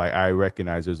so like I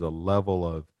recognize there's a level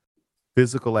of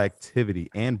physical activity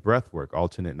and breath work,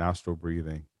 alternate nostril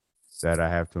breathing, that I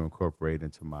have to incorporate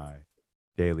into my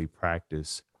daily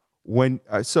practice.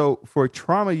 So for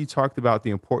trauma, you talked about the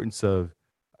importance of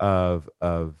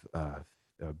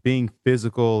being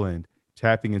physical and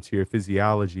tapping into your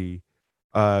physiology.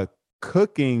 Uh,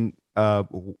 Cooking,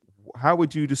 how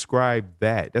would you describe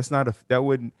that? That's not a that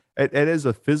wouldn't it is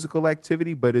a physical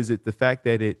activity, but is it the fact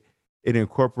that it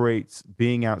incorporates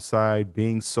being outside,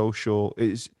 being social?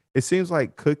 It seems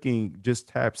like cooking just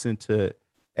taps into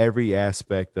every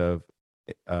aspect of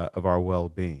our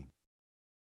well-being.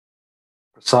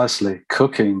 Precisely,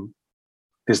 cooking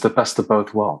is the best of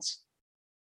both worlds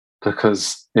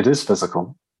because it is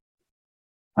physical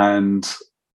and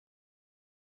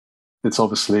it's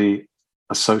obviously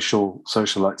a social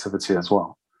activity as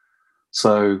well.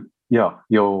 So yeah,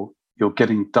 you're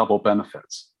getting double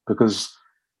benefits because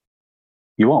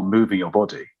you are moving your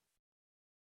body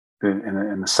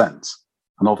in a sense,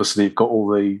 and obviously you've got all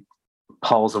the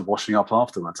piles of washing up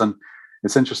afterwards. And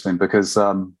it's interesting because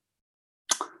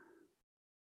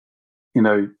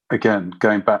again,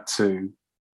 going back to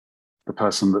the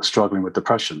person that's struggling with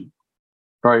depression,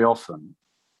 very often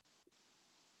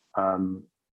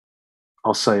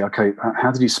I'll say, okay,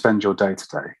 how did you spend your day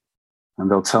today?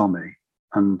 And they'll tell me.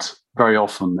 And very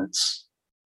often it's,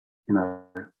 you know,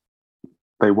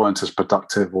 they weren't as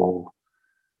productive or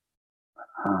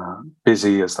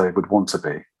busy as they would want to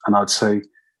be. And I'd say,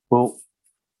 well,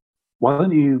 why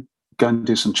don't you go and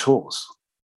do some chores?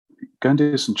 Go and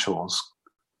do some chores.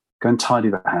 go and tidy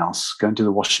the house, go and do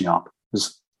the washing up.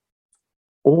 There's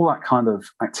all that kind of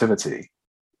activity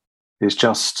is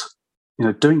just,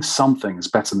 doing something is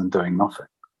better than doing nothing.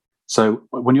 So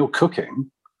when you're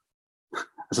cooking,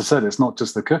 as I said, it's not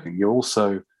just the cooking. You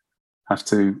also have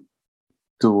to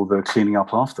do all the cleaning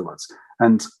up afterwards.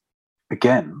 And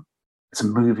again, it's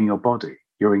moving your body.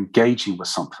 You're engaging with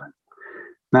something.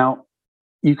 Now,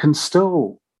 you can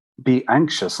still be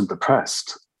anxious and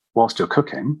depressed whilst you're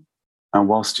cooking and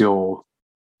whilst you're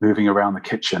moving around the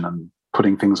kitchen and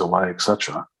putting things away,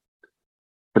 etc.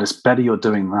 But it's better you're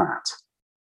doing that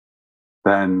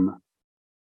than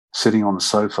sitting on the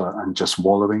sofa and just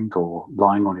wallowing or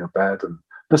lying on your bed. And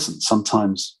listen,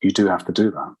 sometimes you do have to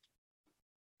do that.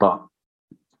 But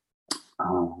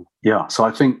so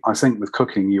I think with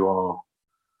cooking,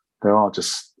 there are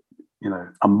just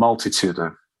a multitude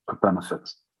of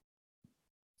benefits.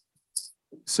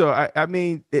 So I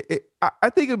mean, I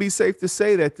think it'd be safe to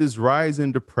say that this rise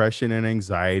in depression and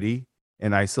anxiety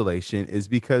and isolation is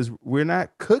because we're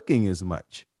not cooking as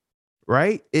much,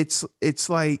 right? It's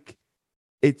like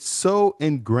it's so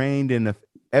ingrained in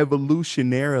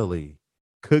evolutionarily.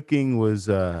 Cooking was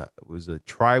a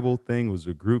tribal thing, was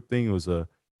a group thing, it was a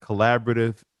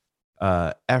collaborative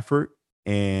effort,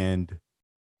 and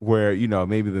where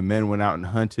maybe the men went out and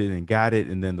hunted and got it,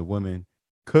 and then the women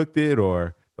cooked it,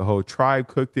 or the whole tribe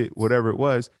cooked it, whatever it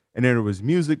was, and then there was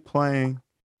music playing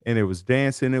and it was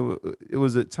dancing. It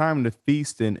was a time to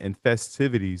feast and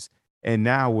festivities. And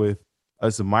now with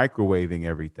us microwaving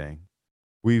everything,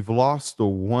 we've lost the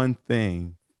one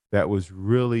thing that was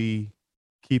really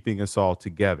keeping us all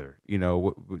together.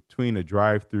 Between a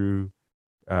drive-through,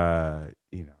 uh,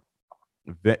 you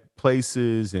know,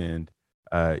 places and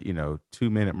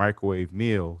 2-minute microwave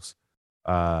meals,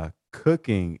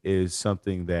 cooking is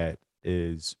something that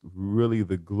is really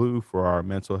the glue for our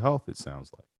mental health, it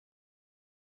sounds like.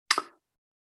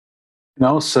 And I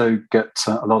also get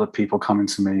a lot of people coming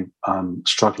to me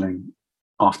struggling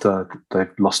after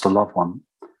they've lost a loved one.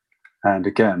 And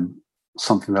again,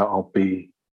 something that I'll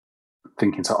be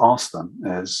thinking to ask them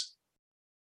is,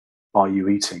 are you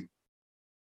eating?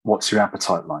 What's your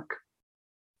appetite like?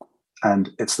 And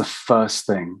it's the first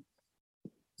thing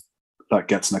that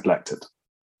gets neglected.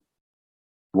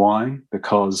 Why?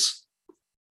 Because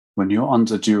when you're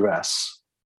under duress,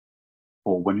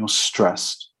 or when you're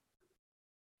stressed,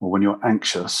 or when you're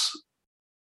anxious,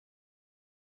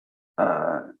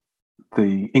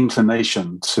 the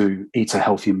inclination to eat a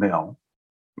healthy meal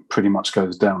pretty much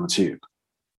goes down the tube.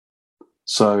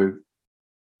 So,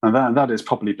 and that is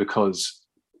probably because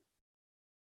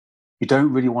you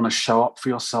don't really want to show up for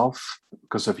yourself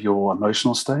because of your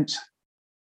emotional state.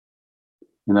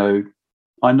 I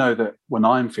know that when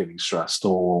I'm feeling stressed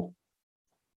or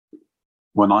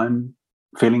when I'm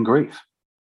feeling grief,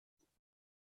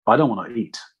 I don't want to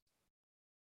eat.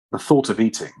 The thought of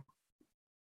eating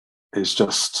is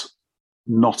just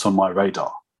not on my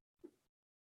radar.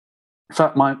 In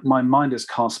fact, my mind is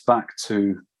cast back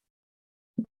to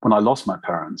when I lost my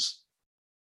parents.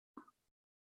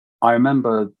 I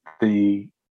remember the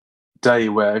day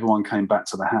where everyone came back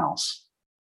to the house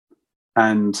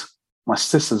and my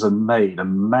sisters had made a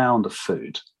mound of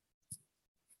food.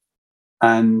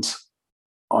 And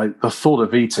the thought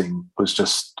of eating was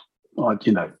just, I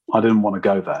didn't want to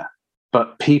go there.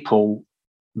 But people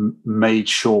made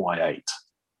sure I ate,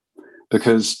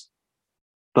 because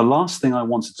the last thing I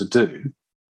wanted to do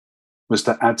was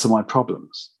to add to my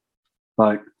problems.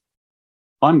 Like,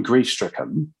 I'm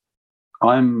grief-stricken.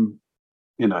 I'm,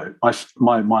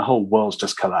 my whole world's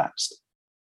just collapsed.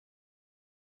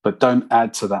 But don't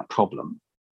add to that problem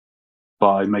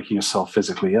by making yourself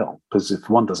physically ill, because if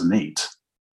one doesn't eat,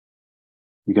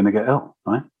 you're going to get ill,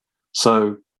 right?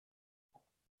 So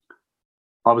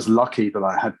I was lucky that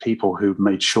I had people who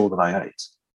made sure that I ate.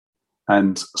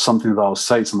 And something that I'll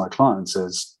say to my clients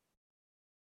is,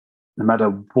 no matter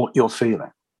what you're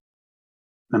feeling,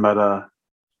 no matter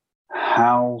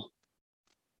how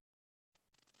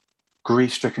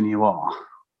grief-stricken you are,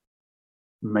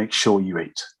 make sure you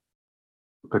eat.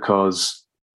 Because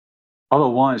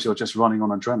otherwise you're just running on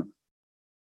adrenaline.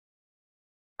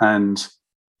 And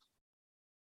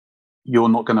you're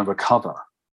not going to recover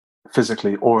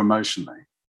physically or emotionally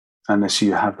unless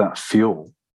you have that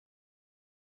fuel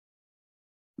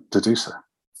to do so.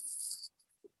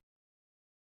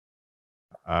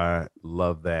 I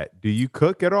love that. Do you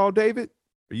cook at all, David?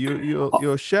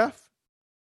 You're a chef?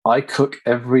 I cook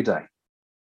every day.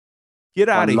 Get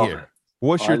out of here. It.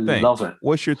 What's your thing? Love it.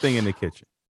 What's your thing in the kitchen?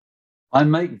 I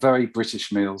make very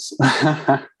British meals.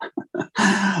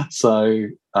 So,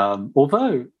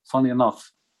 although, funny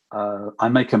enough, I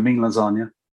make a mean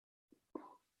lasagna.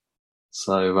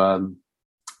 So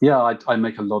I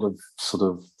make a lot of sort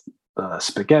of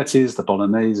spaghettis, the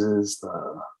bologneses.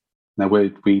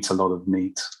 We eat a lot of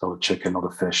meat, a lot of chicken, a lot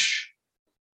of fish.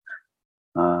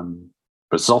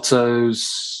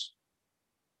 Risottos.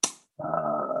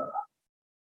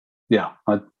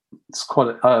 It's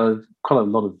quite a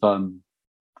lot of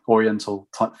Oriental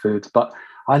type food, but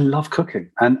I love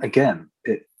cooking. And again,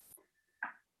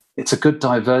 it's a good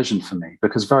diversion for me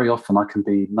because very often I can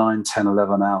be 9, 10,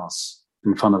 11 hours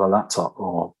in front of a laptop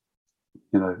or,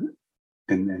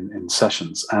 in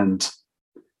sessions. And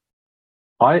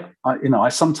I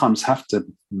sometimes have to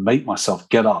make myself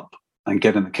get up and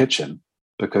get in the kitchen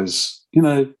because,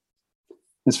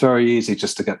 it's very easy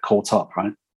just to get caught up,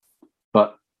 right?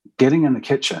 But getting in the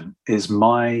kitchen is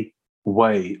my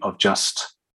way of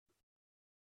just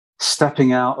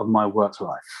stepping out of my work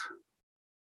life.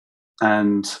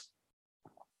 And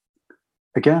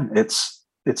again, it's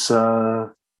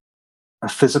a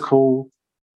physical.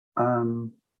 I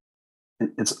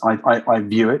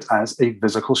view it as a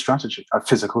physical strategy,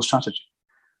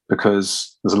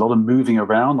 because there's a lot of moving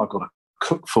around. I've got to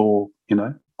cook for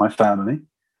my family,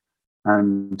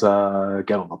 and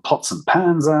get all the pots and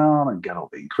pans out and get all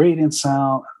the ingredients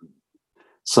out.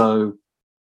 So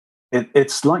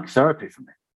it's like therapy for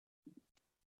me.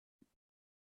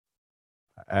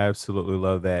 I absolutely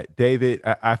love that. David,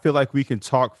 I feel like we can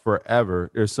talk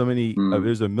forever. There's so many,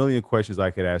 there's a million questions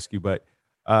I could ask you, but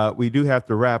we do have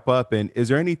to wrap up. And is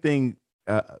there anything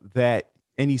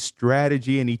any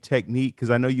strategy, any technique? Because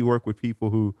I know you work with people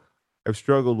who have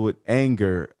struggled with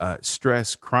anger,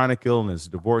 stress, chronic illness,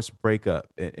 divorce, breakup,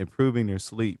 improving their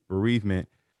sleep, bereavement.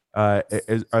 Are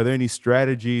there any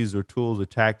strategies or tools or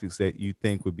tactics that you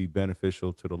think would be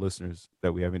beneficial to the listeners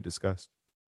that we haven't discussed?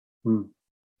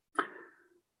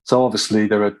 So obviously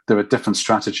there are different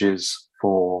strategies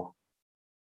for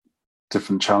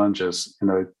different challenges.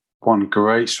 One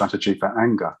great strategy for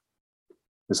anger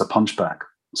is a punch bag.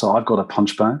 So I've got a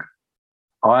punch bag.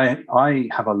 I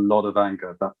have a lot of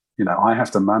anger that I have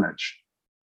to manage.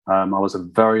 I was a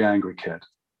very angry kid.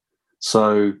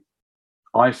 So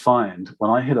I find when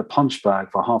I hit a punch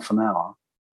bag for half an hour,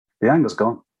 the anger's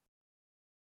gone.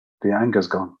 The anger's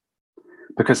gone.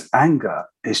 Because anger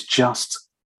is just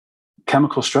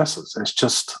chemical stresses. It's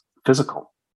just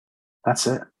physical. That's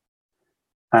it.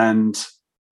 And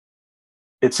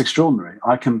it's extraordinary.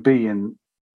 I can be in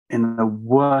the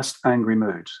worst angry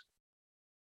mood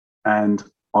and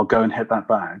I'll go and hit that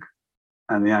bag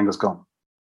and the anger's gone.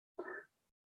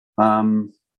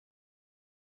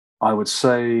 I would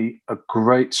say a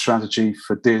great strategy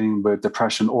for dealing with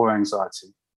depression or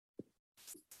anxiety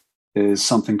is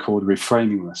something called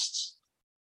reframing lists.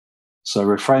 So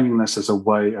reframing this is a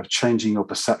way of changing your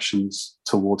perceptions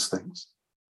towards things.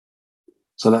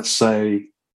 So let's say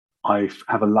I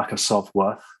have a lack of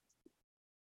self-worth,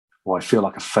 or I feel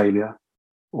like a failure,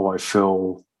 or I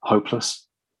feel hopeless.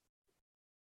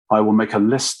 I will make a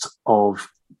list of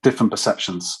different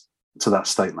perceptions to that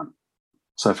statement.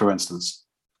 So for instance,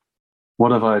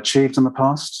 what have I achieved in the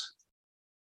past?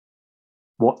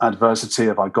 What adversity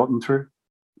have I gotten through?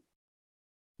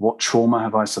 What trauma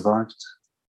have I survived?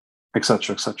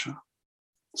 Etc., etc.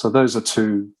 So those are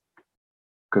two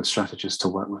good strategies to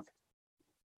work with.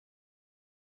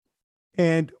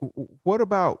 And what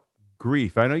about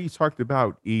grief? I know you talked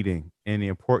about eating and the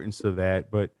importance of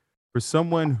that, but for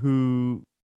someone who,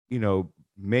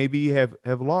 maybe have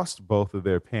lost both of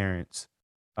their parents,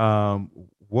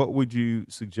 what would you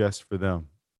suggest for them?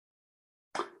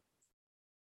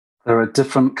 There are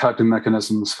different coping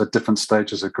mechanisms for different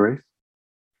stages of grief.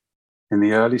 In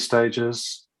the early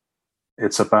stages,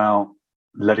 it's about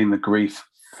letting the grief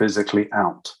physically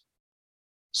out.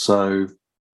 So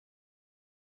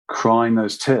crying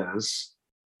those tears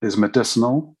is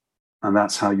medicinal, and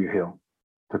that's how you heal.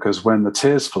 Because when the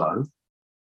tears flow,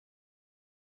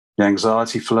 the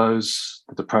anxiety flows,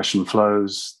 the depression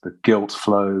flows, the guilt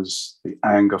flows, the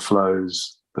anger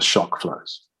flows, the shock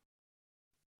flows.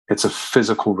 It's a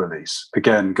physical release.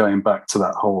 Again, going back to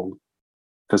that whole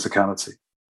physicality.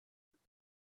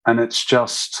 And it's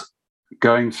just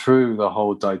going through the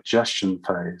whole digestion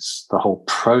phase, the whole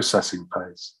processing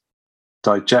phase.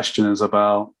 Digestion is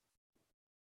about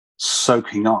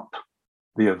soaking up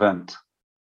the event.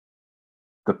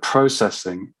 The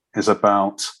processing is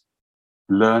about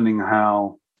learning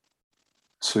how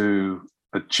to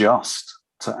adjust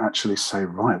to actually say,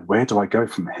 right, where do I go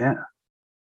from here?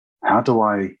 How do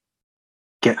I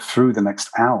get through the next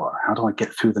hour? How do I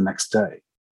get through the next day?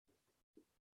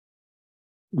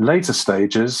 Later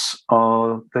stages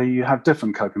are you have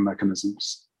different coping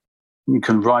mechanisms. You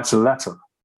can write a letter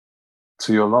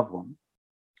to your loved one.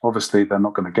 Obviously, they're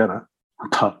not going to get it,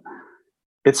 But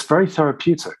it's very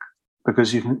therapeutic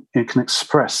because you can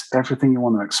express everything you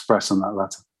want to express in that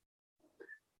letter.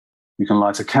 You can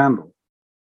light a candle.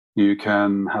 You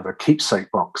can have a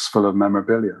keepsake box full of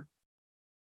memorabilia.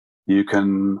 You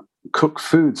can cook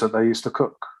foods that they used to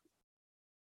cook.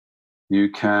 You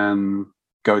can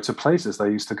go to places they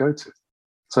used to go to.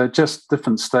 So just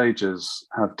different stages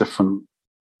have different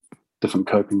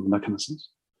coping mechanisms.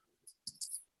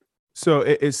 So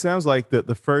it sounds like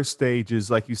the first stage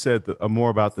is, like you said, more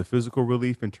about the physical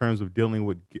relief in terms of dealing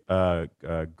with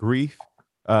grief,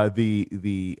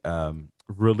 the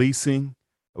releasing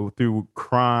through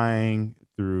crying,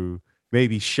 through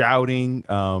maybe shouting,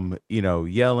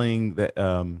 yelling,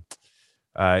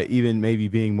 that even maybe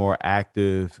being more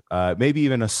active, maybe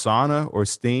even a sauna or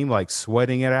steam, like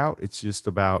sweating it out. It's just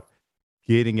about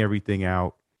getting everything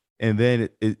out. And then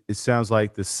it sounds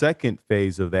like the second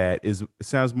phase of that is, it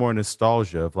sounds more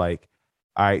nostalgia of like,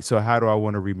 all right, so how do I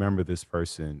want to remember this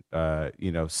person,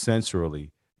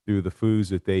 sensorily through the foods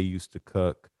that they used to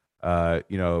cook,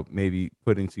 maybe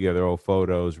putting together old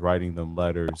photos, writing them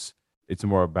letters. It's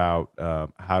more about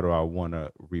how do I want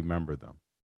to remember them?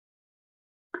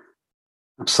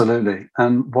 Absolutely.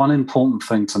 And one important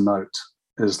thing to note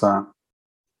is that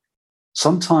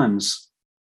sometimes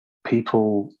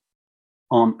people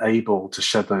aren't able to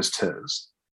shed those tears.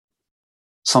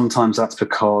 Sometimes that's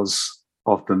because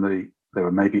of there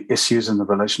were maybe issues in the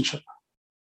relationship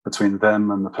between them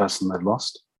and the person they've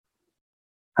lost.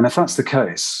 And if that's the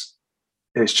case,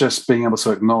 it's just being able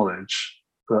to acknowledge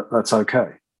that that's okay,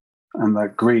 and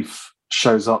that grief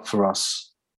shows up for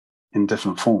us in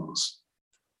different forms.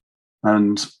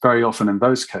 And very often in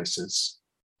those cases,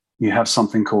 you have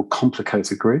something called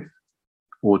complicated grief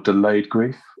or delayed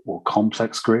grief or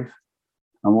complex grief.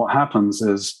 And what happens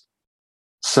is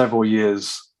several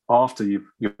years after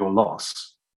your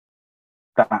loss,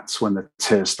 that's when the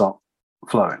tears start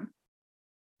flowing,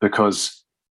 because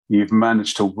you've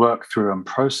managed to work through and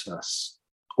process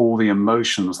all the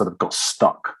emotions that have got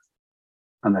stuck.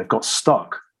 And they've got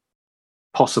stuck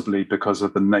possibly because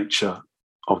of the nature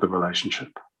of the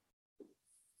relationship.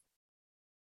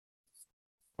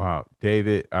 Wow,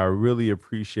 David, I really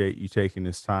appreciate you taking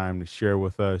this time to share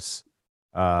with us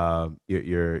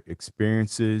your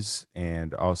experiences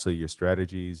and also your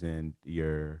strategies and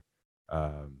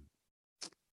um,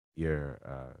 your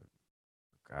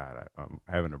God, I'm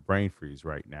having a brain freeze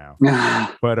right now.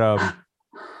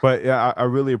 But yeah, I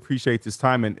really appreciate this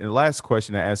time. And the last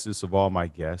question, I ask this of all my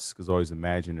guests, because I always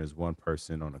imagine there's one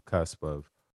person on the cusp of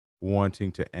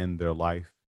wanting to end their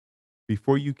life.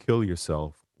 Before you kill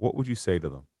yourself, what would you say to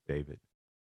them, David?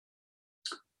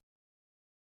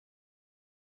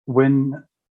 When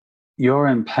you're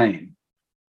in pain,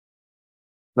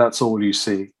 that's all you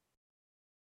see.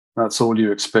 That's all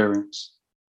you experience.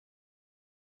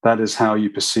 That is how you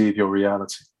perceive your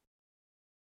reality.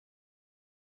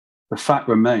 The fact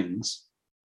remains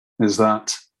is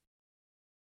that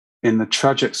in the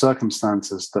tragic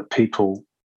circumstances that people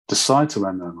decide to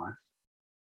end their life,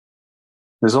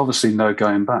 there's obviously no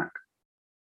going back.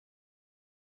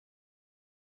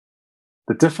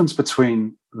 The difference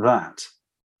between that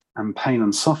and pain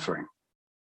and suffering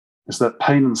is that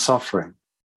pain and suffering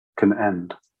can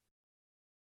end.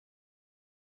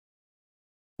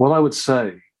 What I would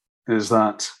say is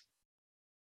that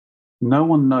no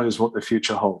one knows what the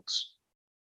future holds.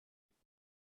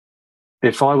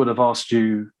 If I would have asked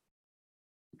you,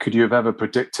 could you have ever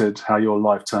predicted how your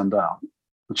life turned out?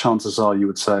 The chances are you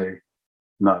would say,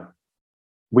 no.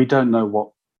 We don't know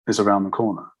what is around the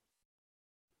corner.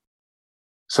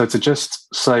 So to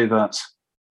just say that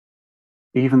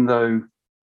even though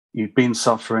you've been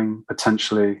suffering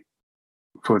potentially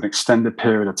for an extended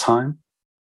period of time,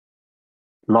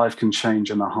 life can change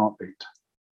in a heartbeat.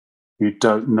 You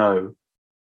don't know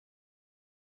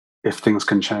if things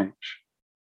can change.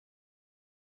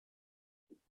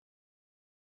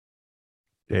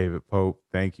 David Pope,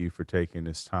 thank you for taking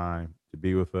this time to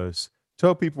be with us.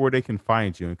 Tell people where they can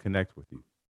find you and connect with you.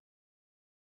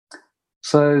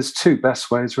 So there's two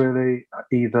best ways, really.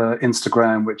 Either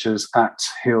Instagram, which is at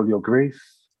Heal Your Grief,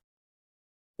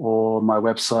 or my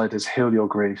website is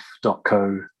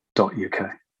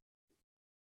healyourgrief.co.uk.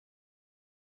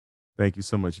 Thank you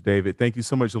so much, David. Thank you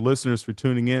so much, listeners, for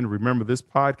tuning in. Remember, this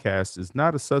podcast is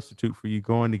not a substitute for you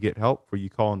going to get help, for you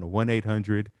calling the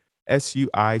 1-800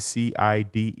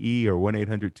 SUICIDE or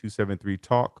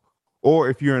 1-800-273-TALK. Or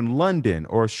if you're in London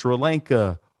or Sri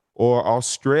Lanka or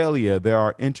Australia, there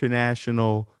are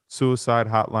international suicide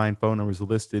hotline phone numbers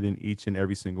listed in each and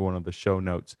every single one of the show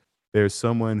notes. There's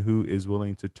someone who is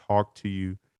willing to talk to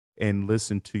you and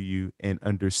listen to you and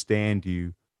understand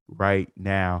you right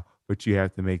now. but you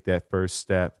have to make that first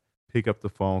step. Pick up the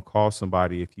phone, call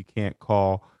somebody. If you can't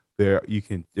call, there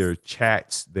are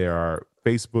chats, there are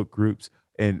Facebook groups,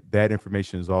 and that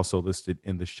information is also listed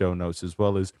in the show notes, as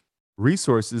well as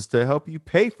resources to help you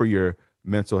pay for your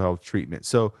mental health treatment.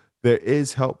 So there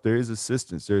is help, there is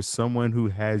assistance, there's someone who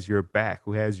has your back,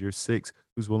 who has your six,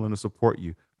 who's willing to support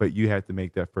you, but you have to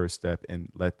make that first step and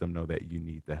let them know that you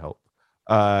need the help.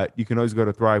 You can always go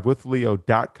to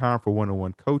thrivewithleo.com for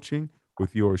one-on-one coaching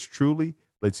with yours truly.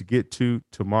 Let's get to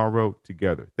tomorrow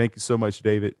together. Thank you so much,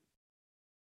 David.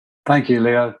 Thank you,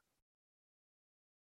 Leo.